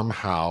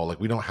somehow, like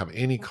we don't have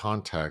any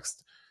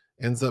context,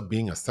 ends up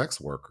being a sex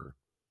worker.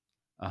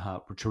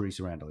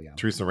 Teresa Randall, yeah.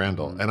 Teresa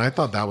Randall. And I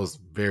thought that was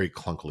very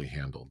clunkily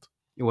handled.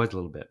 It was a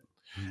little bit.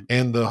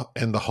 And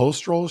the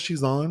host role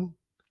she's on,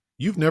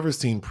 you've never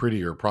seen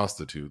prettier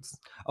prostitutes.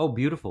 Oh,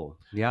 beautiful.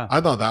 Yeah.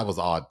 I thought that was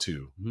odd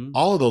too.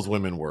 All of those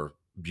women were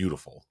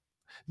beautiful.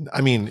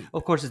 I mean,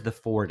 of course it's the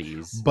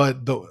 40s.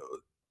 But the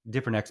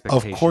different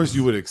expectations. Of course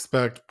you would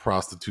expect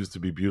prostitutes to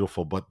be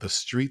beautiful, but the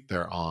street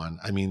they're on,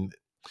 I mean,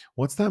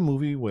 what's that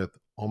movie with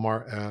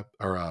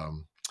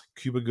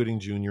Cuba Gooding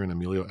Jr. and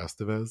Emilio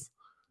Estevez?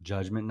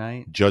 Judgment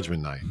Night.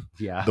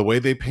 Yeah. The way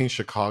they paint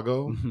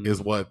Chicago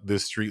is what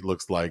this street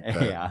looks like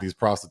that these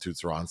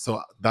prostitutes are on.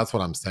 So that's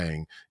what I'm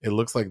saying. It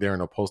looks like they're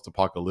in a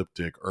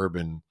post-apocalyptic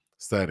urban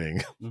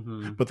setting,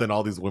 but then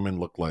all these women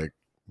look like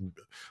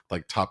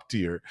top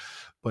tier.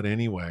 But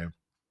anyway,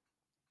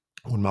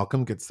 when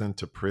Malcolm gets sent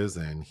to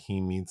prison,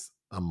 he meets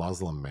a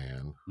Muslim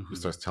man who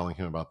starts telling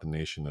him about the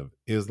Nation of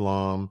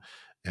Islam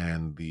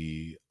and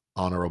the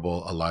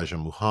Honorable Elijah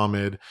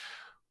Muhammad,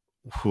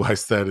 who I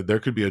said there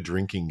could be a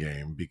drinking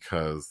game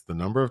because the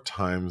number of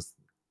times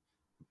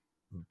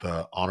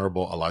the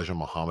Honorable Elijah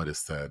Muhammad is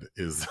said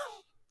is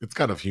it's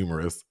kind of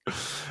humorous.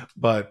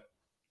 But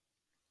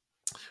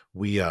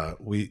we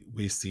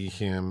see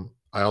him.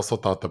 I also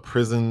thought the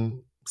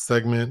prison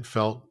segment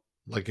felt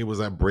like it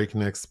was at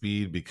breakneck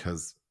speed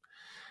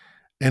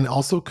and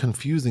also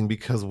confusing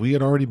because we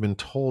had already been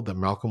told that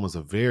Malcolm was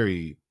a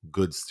very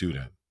good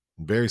student,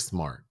 very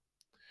smart.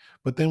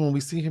 But then when we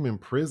see him in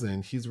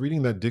prison, he's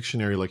reading that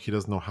dictionary like he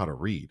doesn't know how to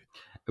read.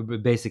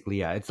 Basically,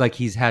 yeah. It's like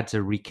he's had to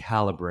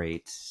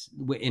recalibrate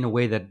in a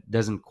way that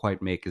doesn't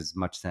quite make as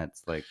much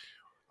sense. Like,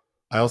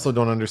 I also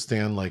don't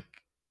understand like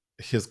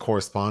his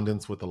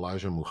correspondence with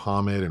Elijah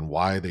Muhammad and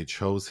why they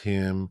chose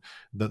him.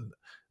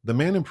 The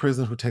man in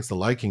prison who takes a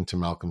liking to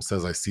Malcolm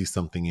says, "I see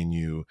something in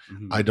you."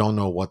 I don't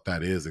know what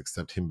that is,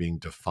 except him being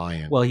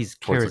defiant. Well, he's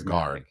towards charismatic. a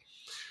guard.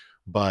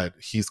 But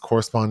he's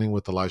corresponding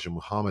with Elijah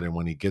Muhammad, and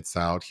when he gets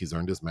out, he's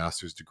earned his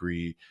master's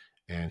degree,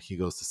 and he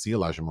goes to see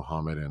Elijah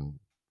Muhammad, and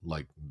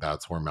like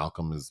that's where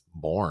Malcolm is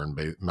born.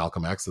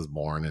 Malcolm X is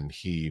born, and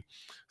he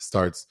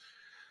starts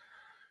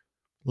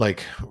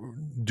like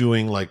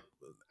doing like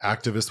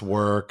activist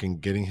work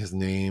and getting his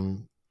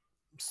name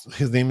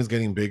is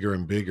getting bigger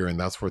and bigger, and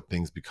that's where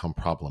things become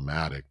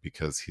problematic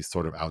because he's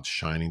sort of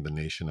outshining the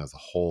nation as a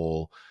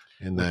whole.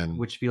 And then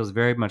which feels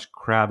very much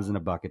crabs in a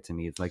bucket to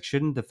me. It's like,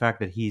 shouldn't the fact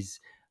that he's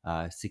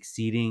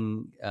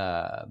succeeding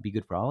be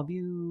good for all of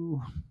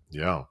you?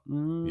 Yeah.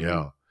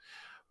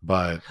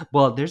 But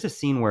well, there's a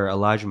scene where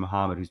Elijah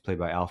Muhammad, who's played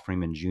by Al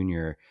Freeman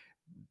Jr.,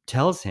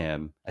 tells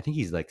him, I think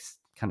he's like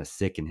kind of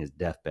sick in his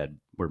deathbed,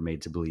 we're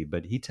made to believe,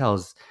 but he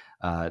tells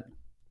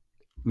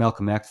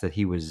Malcolm X that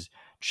he was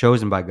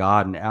chosen by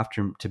God and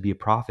after to be a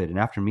prophet, and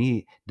after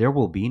me there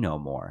will be no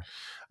more.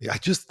 I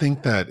just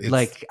think that it's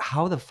like,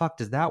 how the fuck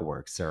does that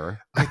work, sir?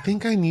 I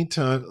think I need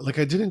to like,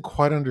 I didn't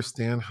quite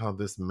understand how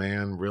this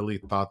man really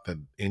thought that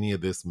any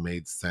of this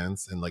made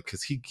sense, and like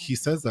because he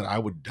says that I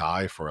would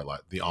die for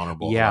the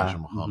Honorable Elijah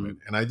Muhammad,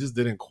 and I just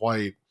didn't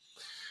quite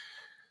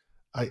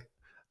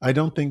I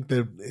don't think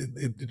that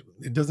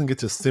it doesn't get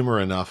to simmer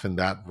enough in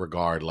that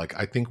regard. Like,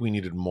 I think we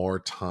needed more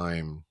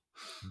time.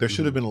 There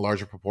should have been a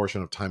larger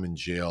proportion of time in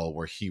jail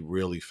where he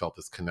really felt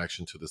this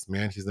connection to this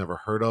man he's never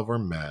heard of or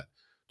met,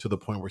 to the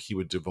point where he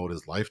would devote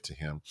his life to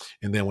him.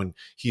 And then when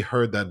he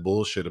heard that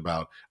bullshit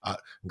about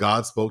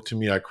God spoke to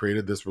me, I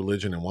created this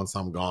religion, and once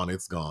I'm gone,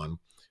 it's gone.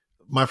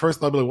 My first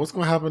thought was like, what's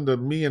going to happen to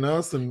me and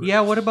us? And yeah,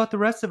 what about the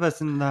rest of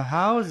us in the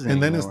housing?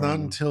 And then it's not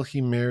until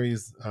he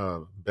marries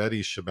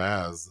Betty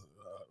Shabazz,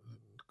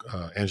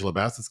 Angela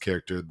Bassett's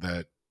character,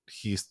 that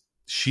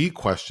she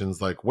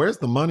questions, like, where's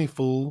the money,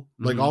 fool?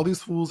 Like, all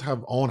these fools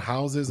have own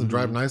houses and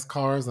drive nice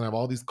cars and have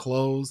all these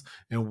clothes,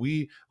 and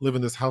we live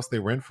in this house they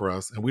rent for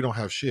us, and we don't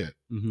have shit.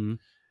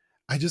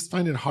 I just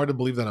find it hard to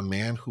believe that a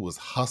man who was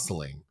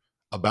hustling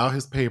about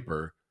his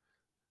paper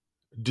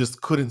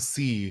just couldn't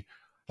see.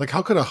 Like,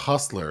 how could a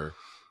hustler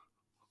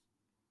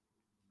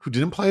who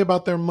didn't play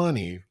about their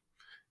money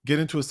get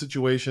into a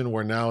situation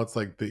where now it's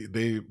like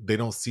they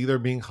don't see they're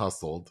being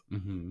hustled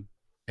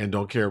and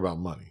don't care about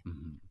money?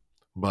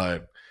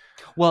 But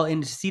well,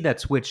 and to see that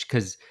switch,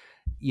 because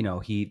you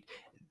know,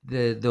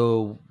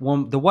 the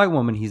white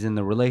woman he's in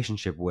the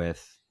relationship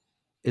with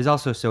is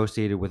also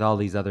associated with all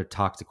these other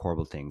toxic,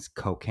 horrible things: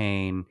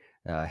 cocaine,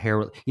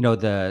 hair. You know,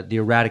 the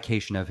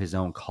eradication of his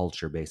own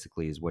culture,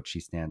 basically, is what she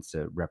stands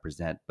to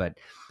represent. But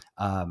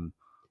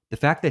the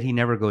fact that he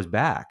never goes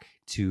back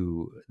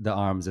to the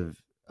arms of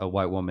a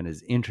white woman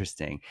is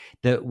interesting.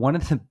 One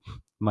of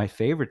my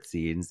favorite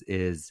scenes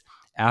is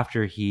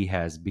after he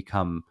has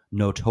become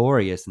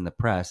notorious in the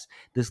press.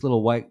 This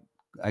little white,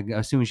 I'm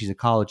assuming she's a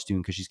college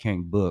student because she's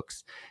carrying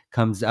books,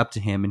 comes up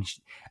to him,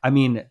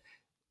 and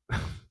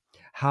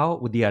how,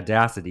 with the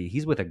audacity,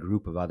 he's with a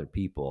group of other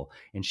people,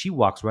 and she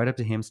walks right up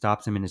to him,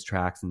 stops him in his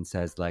tracks, and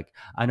says, like,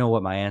 I know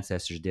what my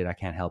ancestors did. I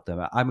can't help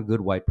them. I'm a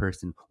good white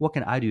person. What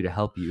can I do to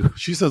help you?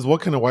 She says,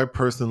 what can a white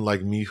person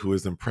like me who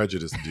isn't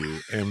prejudiced do?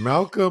 And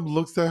Malcolm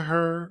looks at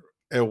her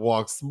and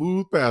walks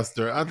smooth past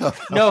her. I thought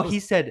no, he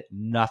said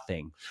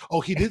nothing. Oh,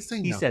 he did say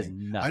nothing. He says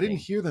nothing. I didn't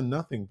hear the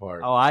nothing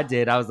part. Oh, I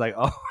did. I was like,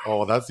 oh.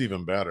 Oh, that's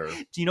even better.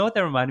 Do you know what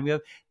that reminded me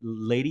of?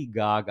 Lady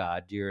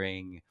Gaga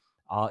during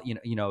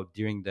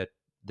during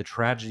the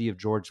tragedy of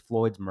George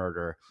Floyd's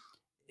murder,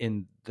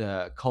 in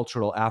the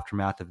cultural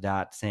aftermath of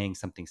that, saying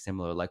something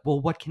similar, like,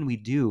 well, what can we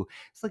do?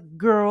 It's like,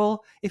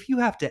 girl, if you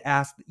have to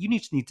ask, you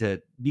need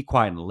to be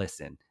quiet and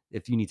listen.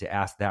 If you need to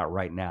ask that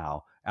right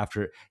now,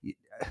 after,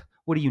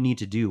 what do you need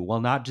to do?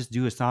 Well, not just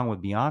do a song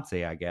with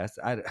Beyonce, I guess.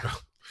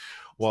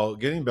 Well,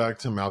 getting back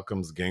to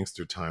Malcolm's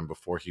gangster time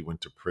before he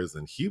went to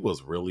prison, he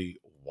was really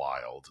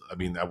wild. I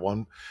mean,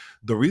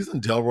 the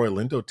reason Delroy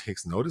Lindo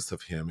takes notice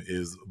of him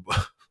is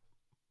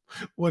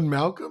when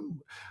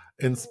Malcolm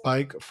and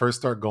Spike first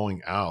start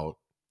going out,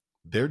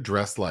 they're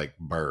dressed like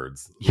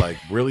birds, like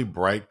really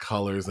bright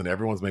colors, and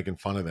everyone's making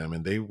fun of them.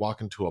 And they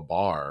walk into a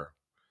bar,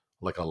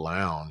 like a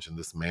lounge, and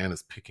this man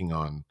is picking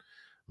on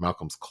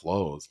Malcolm's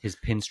clothes. His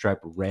pinstripe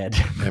red.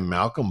 And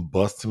Malcolm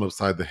busts him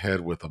upside the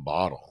head with a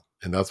bottle.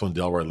 And that's when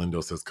Delroy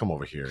Lindo says, come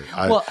over here.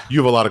 You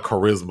have a lot of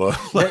charisma.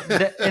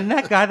 And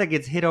that guy that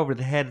gets hit over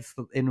the head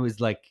and was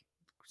like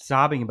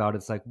sobbing about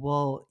it's like,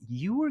 well,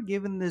 you were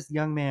giving this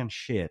young man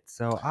shit,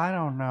 so I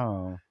don't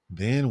know.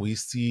 Then we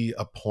see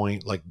a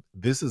point, like,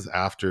 this is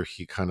after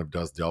he kind of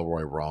does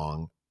Delroy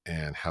wrong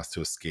and has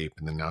to escape.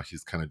 And then now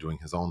he's kind of doing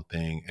his own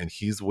thing. And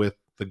he's with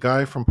the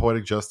guy from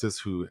Poetic Justice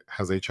who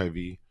has HIV.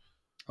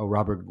 Oh,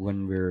 Robert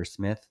Gwenver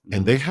Smith.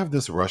 And they have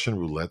this Russian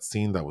roulette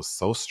scene that was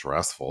so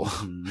stressful.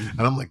 And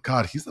I'm like,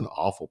 God, he's an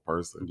awful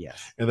person.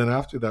 Yes. And then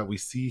after that, we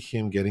see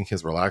him getting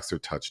his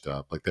relaxer touched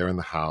up. Like, they're in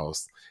the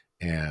house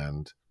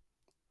and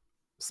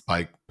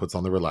Spike puts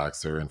on the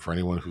relaxer. And for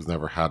anyone who's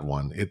never had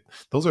one,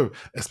 those are,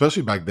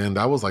 especially back then,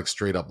 that was like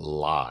straight up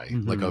lye,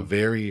 like a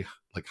very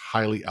like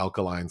highly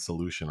alkaline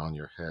solution on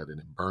your head, and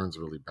it burns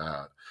really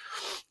bad.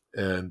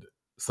 And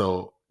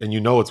so, and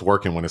it's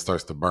working when it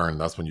starts to burn.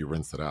 That's when you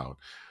rinse it out.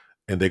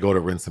 And they go to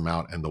rinse him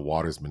out and the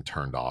water's been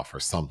turned off or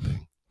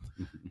something.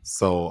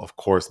 So, of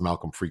course,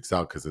 Malcolm freaks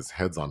out because his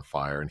head's on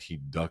fire, and he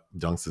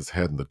dunks his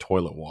head in the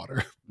toilet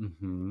water.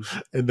 And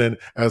then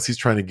as he's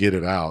trying to get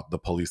it out, the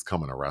police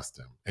come and arrest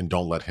him and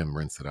don't let him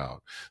rinse it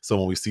out. So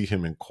when we see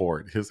him in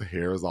court, his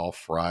hair is all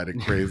fried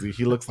and crazy.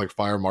 He looks like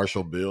Fire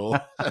Marshal Bill.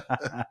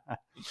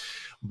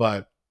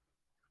 But,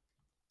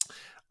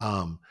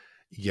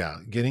 yeah,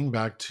 getting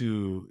back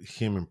to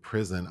him in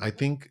prison, I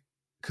think,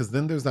 because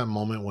then there's that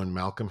moment when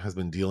Malcolm has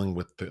been dealing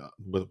with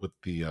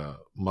the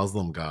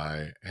Muslim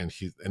guy, and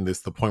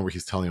this the point where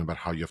he's telling him about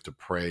how you have to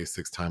pray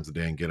 6 times a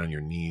day and get on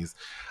your knees.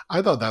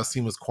 I thought that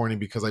scene was corny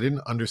because I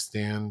didn't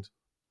understand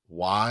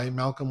why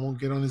Malcolm won't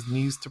get on his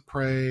knees to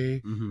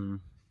pray.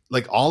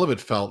 Like, all of it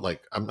felt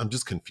like I'm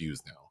just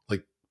confused now.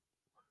 Like,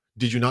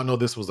 did you not know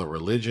this was a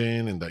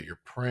religion and that you're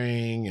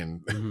praying?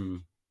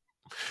 And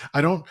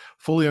I don't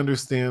fully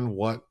understand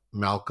what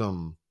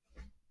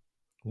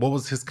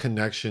was his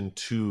connection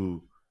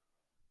to,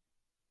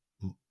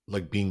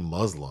 like, being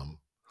Muslim.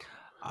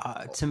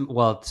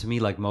 To me,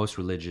 like most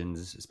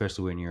religions,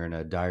 especially when you're in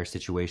a dire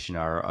situation,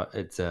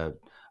 it's a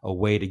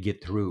way to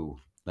get through.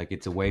 Like,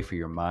 it's a way for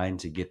your mind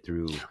to get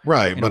through,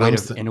 right?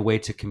 In a way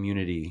to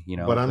community,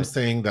 But I'm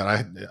saying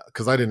that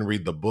because I didn't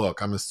read the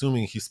book, I'm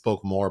assuming he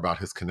spoke more about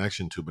his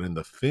connection to. But in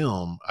the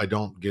film, I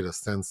don't get a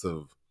sense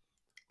of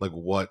like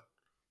what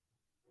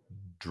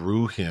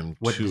drew him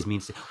what to. This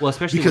means well,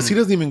 especially because he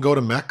doesn't even go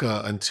to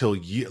Mecca until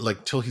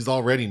he's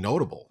already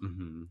notable.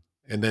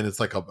 And then it's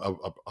like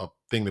a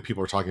thing that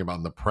people are talking about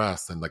in the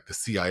press, and like the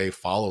CIA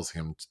follows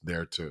him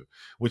there too,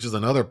 which is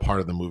another part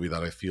of the movie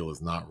that I feel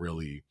is not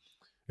really.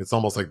 It's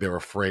almost like they're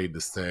afraid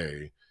to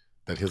say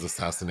that his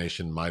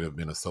assassination might have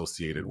been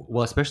associated.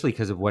 Well, especially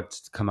because of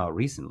what's come out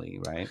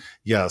recently, right?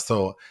 Yeah,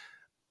 so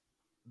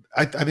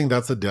I think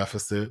that's a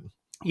deficit.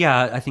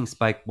 Yeah, I think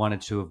Spike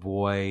wanted to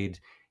avoid.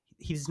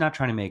 He's not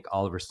trying to make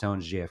Oliver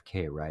Stone's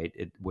JFK, right?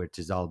 Which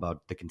is all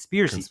about the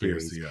conspiracy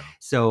theories. Yeah.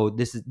 So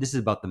this is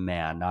about the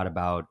man, not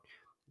about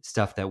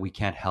stuff that we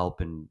can't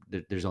help, and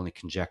there's only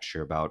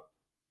conjecture about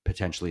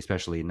potentially,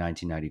 especially in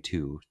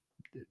 1992.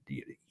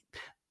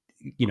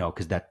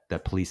 Because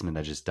that policeman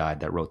that just died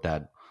that wrote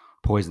that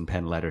poison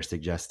pen letter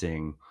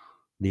suggesting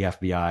the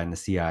FBI and the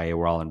CIA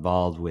were all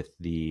involved with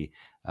the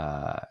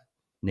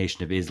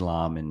Nation of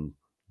Islam and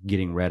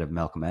getting rid of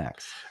Malcolm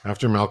X.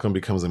 After Malcolm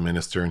becomes a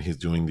minister and he's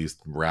doing these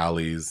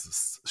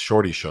rallies,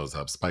 Shorty shows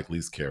up, Spike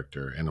Lee's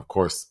character. And of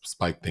course,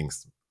 Spike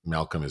thinks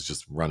Malcolm is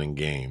just running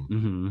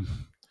game.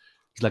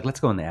 He's like, let's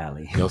go in the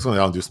alley. Let's go in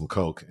the alley and do some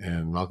coke.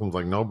 And Malcolm's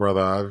like, no, brother,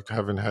 I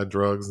haven't had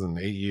drugs in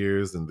 8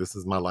 years, and this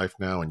is my life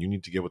now, and you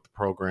need to get with the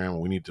program.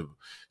 We need to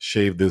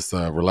shave this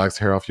relaxed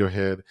hair off your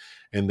head.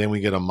 And then we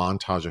get a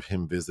montage of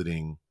him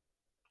visiting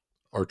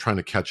or trying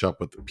to catch up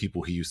with the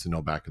people he used to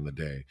know back in the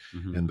day.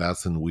 Mm-hmm. And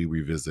that's when we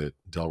revisit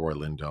Delroy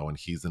Lindo, and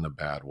he's in a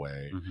bad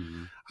way.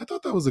 Mm-hmm. I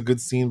thought that was a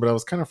good scene, but I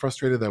was kind of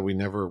frustrated that we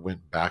never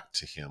went back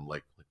to him.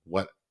 Like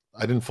what,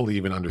 I didn't fully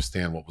even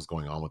understand what was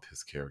going on with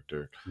his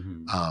character.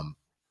 Mm-hmm.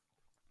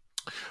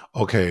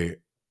 Okay.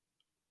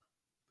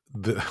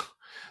 The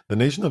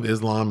Nation of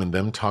Islam and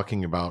them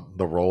talking about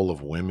the role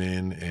of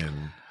women,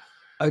 and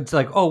it's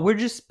like, oh, we're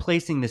just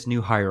placing this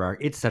new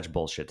hierarchy. It's such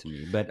bullshit to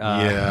me. But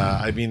yeah,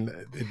 I mean,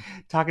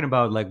 talking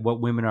about like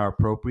what women are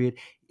appropriate,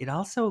 it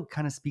also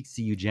kind of speaks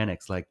to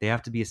eugenics. Like they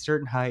have to be a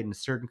certain height and a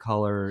certain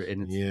color,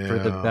 and it's for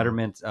the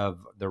betterment of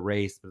the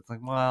race. But it's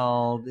like,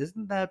 well,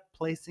 isn't that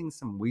placing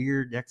some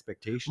weird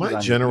expectations? My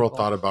general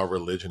thought about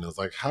religion is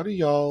like, how do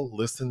y'all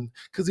listen?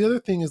 Because the other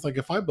thing is like,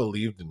 if I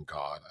believed in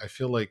God, I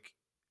feel like,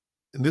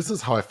 and this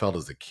is how I felt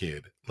as a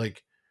kid,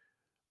 like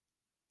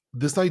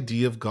this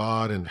idea of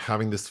God and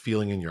having this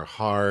feeling in your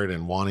heart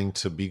and wanting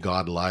to be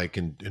God-like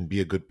and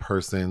be a good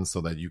person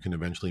so that you can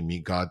eventually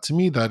meet God. To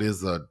me, that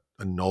is a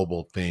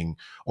noble thing.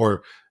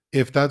 Or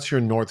if that's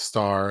your North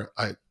Star,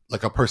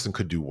 like a person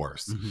could do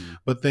worse. Mm-hmm.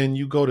 But then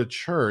you go to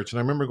church, and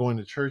I remember going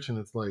to church and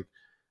it's like,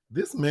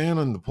 this man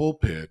in the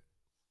pulpit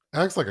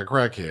acts like a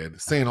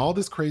crackhead, saying all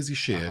this crazy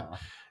shit.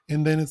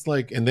 And then it's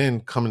like, and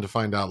then coming to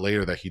find out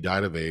later that he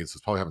died of AIDS,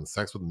 was probably having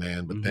sex with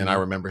men. But then I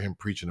remember him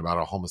preaching about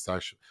a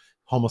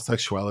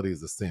homosexuality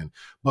is a sin.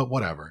 But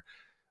whatever.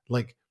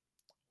 Like,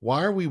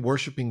 why are we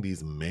worshiping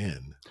these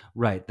men?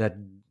 Right. That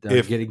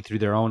they're getting through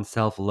their own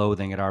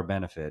self-loathing at our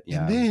benefit.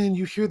 Yeah. And then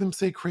you hear them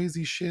say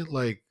crazy shit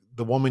like,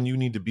 the woman you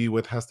need to be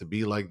with has to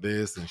be like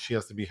this, and she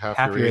has to be half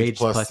your age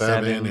plus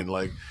 7. And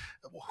like,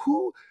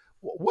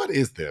 what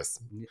is this?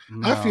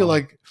 No. I feel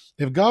like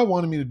if God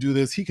wanted me to do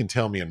this, he can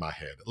tell me in my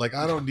head. Like,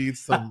 I don't need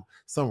some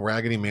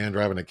raggedy man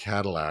driving a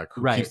Cadillac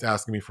who keeps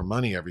asking me for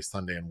money every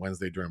Sunday and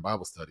Wednesday during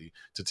Bible study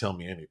to tell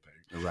me anything.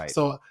 Right.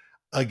 So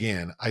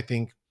again, I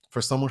think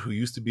for someone who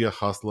used to be a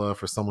hustler,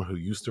 for someone who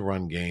used to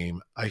run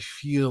game, I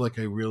feel like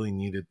I really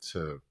needed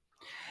to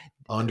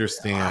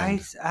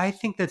understand. I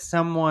think that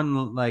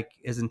someone like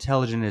as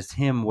intelligent as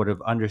him would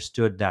have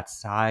understood that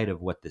side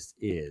of what this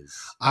is.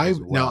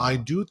 Now I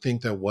do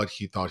think that what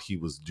he thought he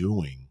was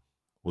doing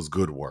was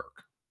good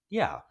work.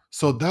 Yeah.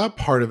 So that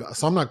part of it,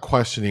 so I'm not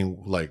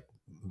questioning like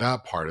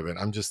that part of it.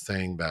 I'm just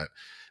saying that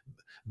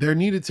there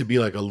needed to be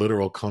like a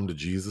literal come to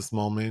Jesus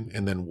moment,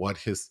 and then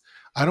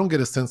I don't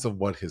get a sense of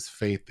what his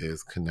faith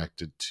is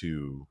connected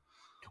to.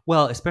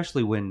 Well,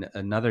 especially when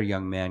another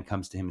young man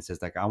comes to him and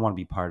says like, I want to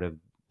be part of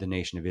the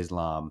Nation of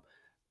Islam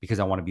because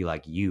I want to be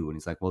like you. And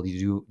he's like, well,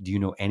 do you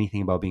know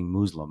anything about being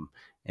Muslim?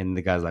 And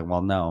the guy's like,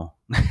 well, no.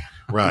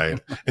 Right.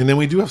 And then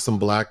we do have some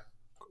black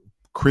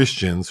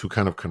Christians who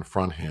kind of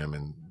confront him,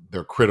 and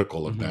they're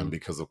critical of them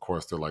because of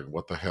course they're like,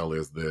 what the hell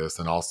is this?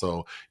 And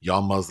also,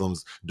 y'all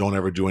Muslims don't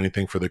ever do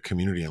anything for the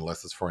community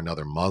unless it's for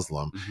another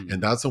Muslim.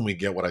 And that's when we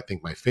get what I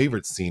think my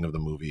favorite scene of the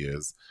movie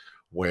is,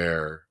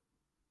 where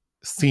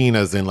scene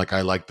as in like,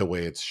 I like the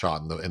way it's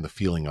shot and the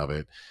feeling of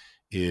it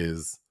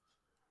is,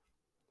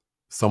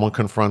 someone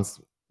confronts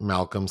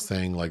Malcolm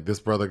saying like, this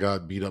brother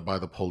got beat up by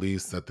the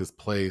police at this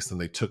place and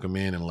they took him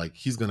in, and like,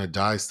 he's going to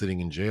die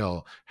sitting in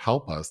jail.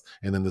 Help us.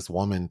 And then this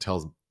woman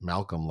tells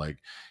Malcolm like,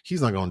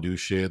 he's not going to do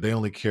shit. They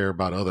only care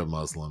about other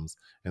Muslims.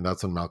 And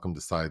that's when Malcolm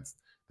decides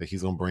that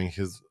he's going to bring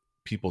his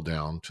people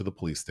down to the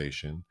police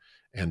station,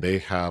 and they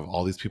have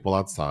all these people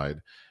outside.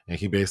 And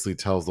he basically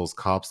tells those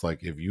cops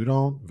like, if you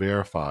don't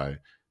verify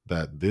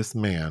that this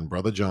man,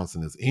 Brother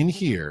Johnson, is in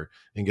here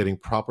and getting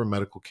proper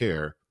medical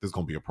care, there's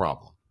going to be a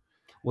problem.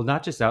 Well,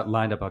 not just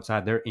lined up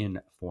outside, they're in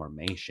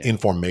formation.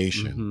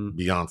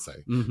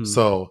 Beyonce.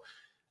 So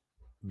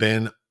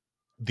then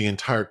the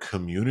entire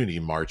community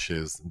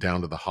marches down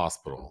to the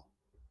hospital.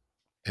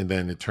 And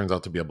then it turns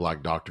out to be a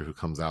black doctor who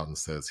comes out and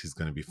says he's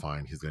going to be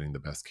fine. He's getting the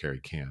best care he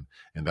can.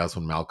 And that's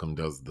when Malcolm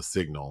does the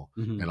signal,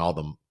 and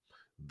all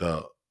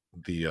the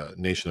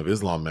Nation of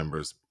Islam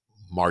members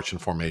march in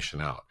formation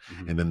out.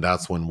 And then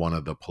that's when one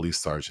of the police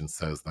sergeants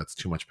says that's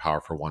too much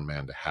power for one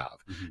man to have.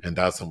 And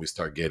that's when we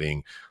start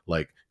getting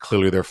like,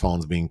 clearly their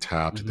phones being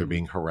tapped, they're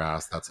being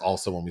harassed. That's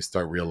also when we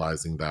start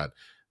realizing that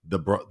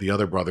the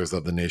other brothers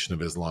of the Nation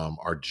of Islam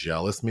are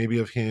jealous maybe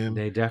of him.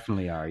 They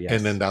definitely are, yes.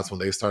 And then that's when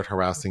they start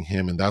harassing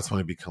him, and that's when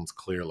it becomes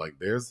clear like,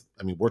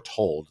 we're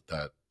told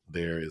that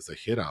there is a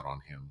hit out on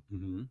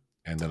him.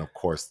 And then of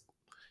course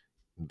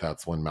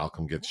that's when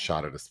Malcolm gets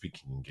shot at a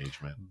speaking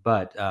engagement.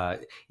 But,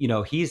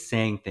 he's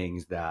saying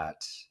things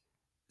that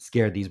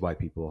scared these white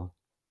people.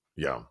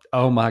 Yeah.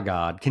 Oh my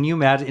God. Can you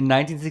imagine in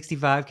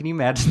 1965? Can you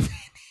imagine?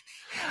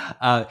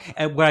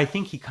 And what I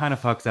think he kind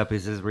of fucks up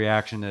is his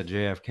reaction to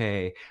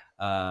JFK.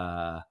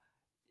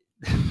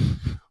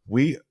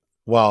 We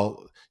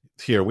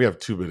have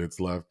 2 minutes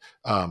left.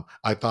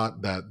 I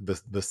thought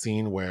that the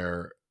scene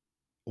where,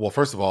 well,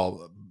 first of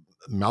all,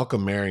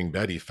 Malcolm marrying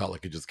Betty felt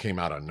like it just came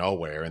out of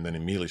nowhere, and then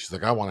immediately she's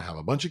like, I want to have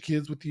a bunch of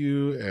kids with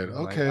you. And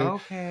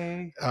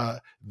okay.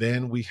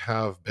 Then we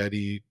have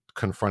Betty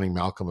confronting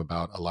Malcolm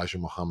about Elijah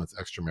Muhammad's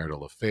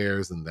extramarital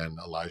affairs, and then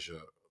Elijah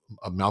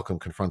Malcolm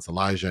confronts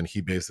Elijah, and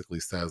he basically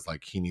says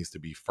like he needs to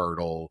be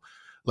fertile,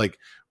 like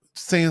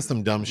saying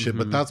some dumb shit.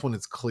 But that's when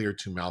it's clear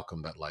to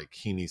Malcolm that like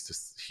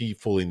he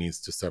fully needs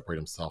to separate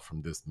himself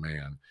from this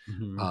man,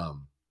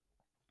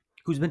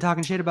 who's been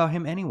talking shit about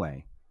him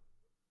anyway.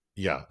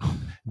 Yeah.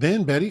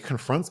 Then Betty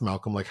confronts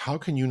Malcolm like, how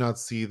can you not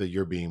see that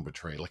you're being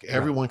betrayed? Like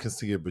everyone can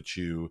see it but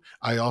you.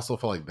 I also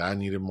felt like that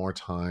needed more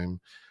time.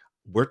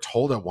 We're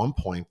told at one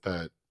point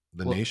that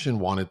the nation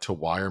wanted to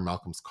wire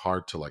Malcolm's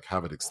card to like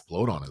have it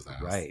explode on his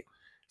ass. Right.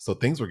 So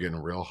things were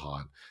getting real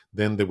hot.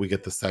 Then we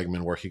get the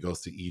segment where he goes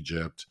to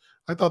Egypt.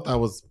 I thought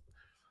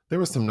there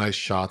were some nice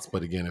shots,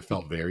 but again, it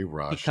felt very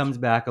rushed. He comes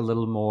back a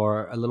little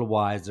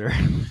wiser.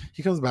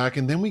 He comes back,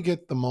 and then we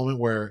get the moment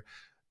where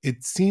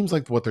it seems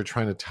like what they're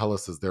trying to tell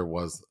us is there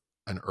was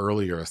an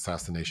earlier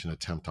assassination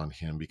attempt on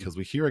him, because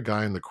we hear a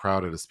guy in the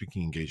crowd at a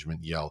speaking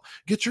engagement yell,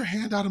 "Get your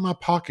hand out of my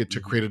pocket," to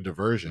create a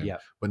diversion,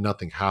 but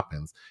nothing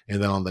happens.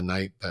 And then on the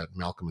night that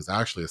Malcolm is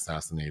actually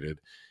assassinated,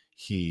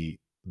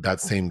 that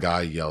same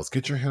guy yells,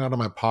 "Get your hand out of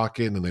my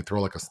pocket," and then they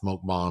throw like a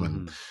smoke bomb.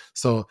 And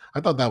so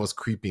I thought that was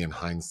creepy in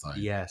hindsight.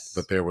 Yes.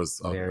 That there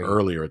was an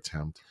earlier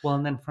attempt. Well,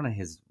 and then in front of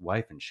his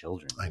wife and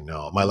children. I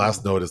know. My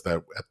last note is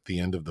that at the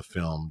end of the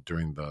film,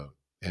 during the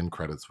end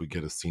credits, we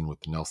get a scene with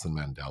Nelson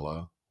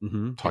Mandela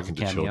talking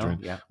to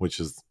children,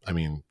 which is, I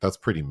mean, that's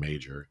pretty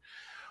major.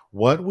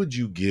 What would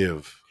you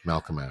give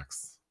Malcolm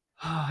X?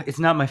 It's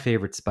not my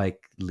favorite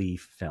Spike Lee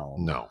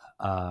film. No.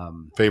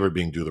 Favorite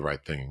being Do the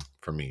Right Thing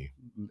for me.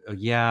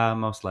 Yeah,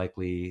 most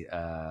likely.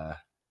 I'm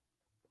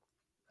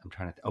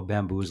trying to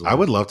Bamboozled. I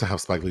would love to have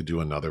Spike Lee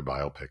do another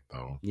biopic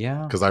though.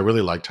 Yeah. Because I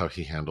really liked how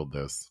he handled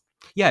this.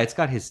 Yeah, it's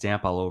got his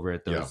stamp all over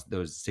it.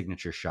 Those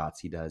signature shots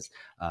he does.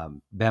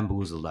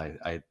 Bamboozled,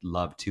 I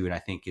love too, and I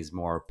think is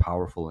more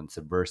powerful and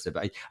subversive.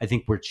 I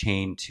think we're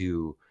chained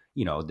to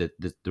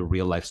the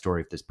real life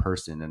story of this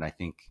person, and I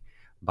think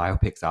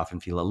biopics often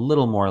feel a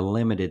little more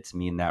limited to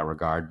me in that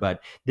regard.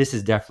 But this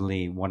is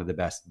definitely one of the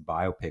best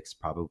biopics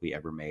probably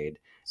ever made.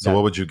 So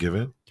what would you give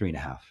it?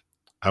 3.5.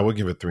 I would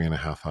give it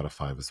 3.5 out of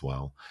 5 as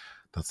well.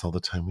 That's all the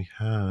time we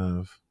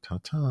have.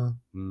 Ta-ta.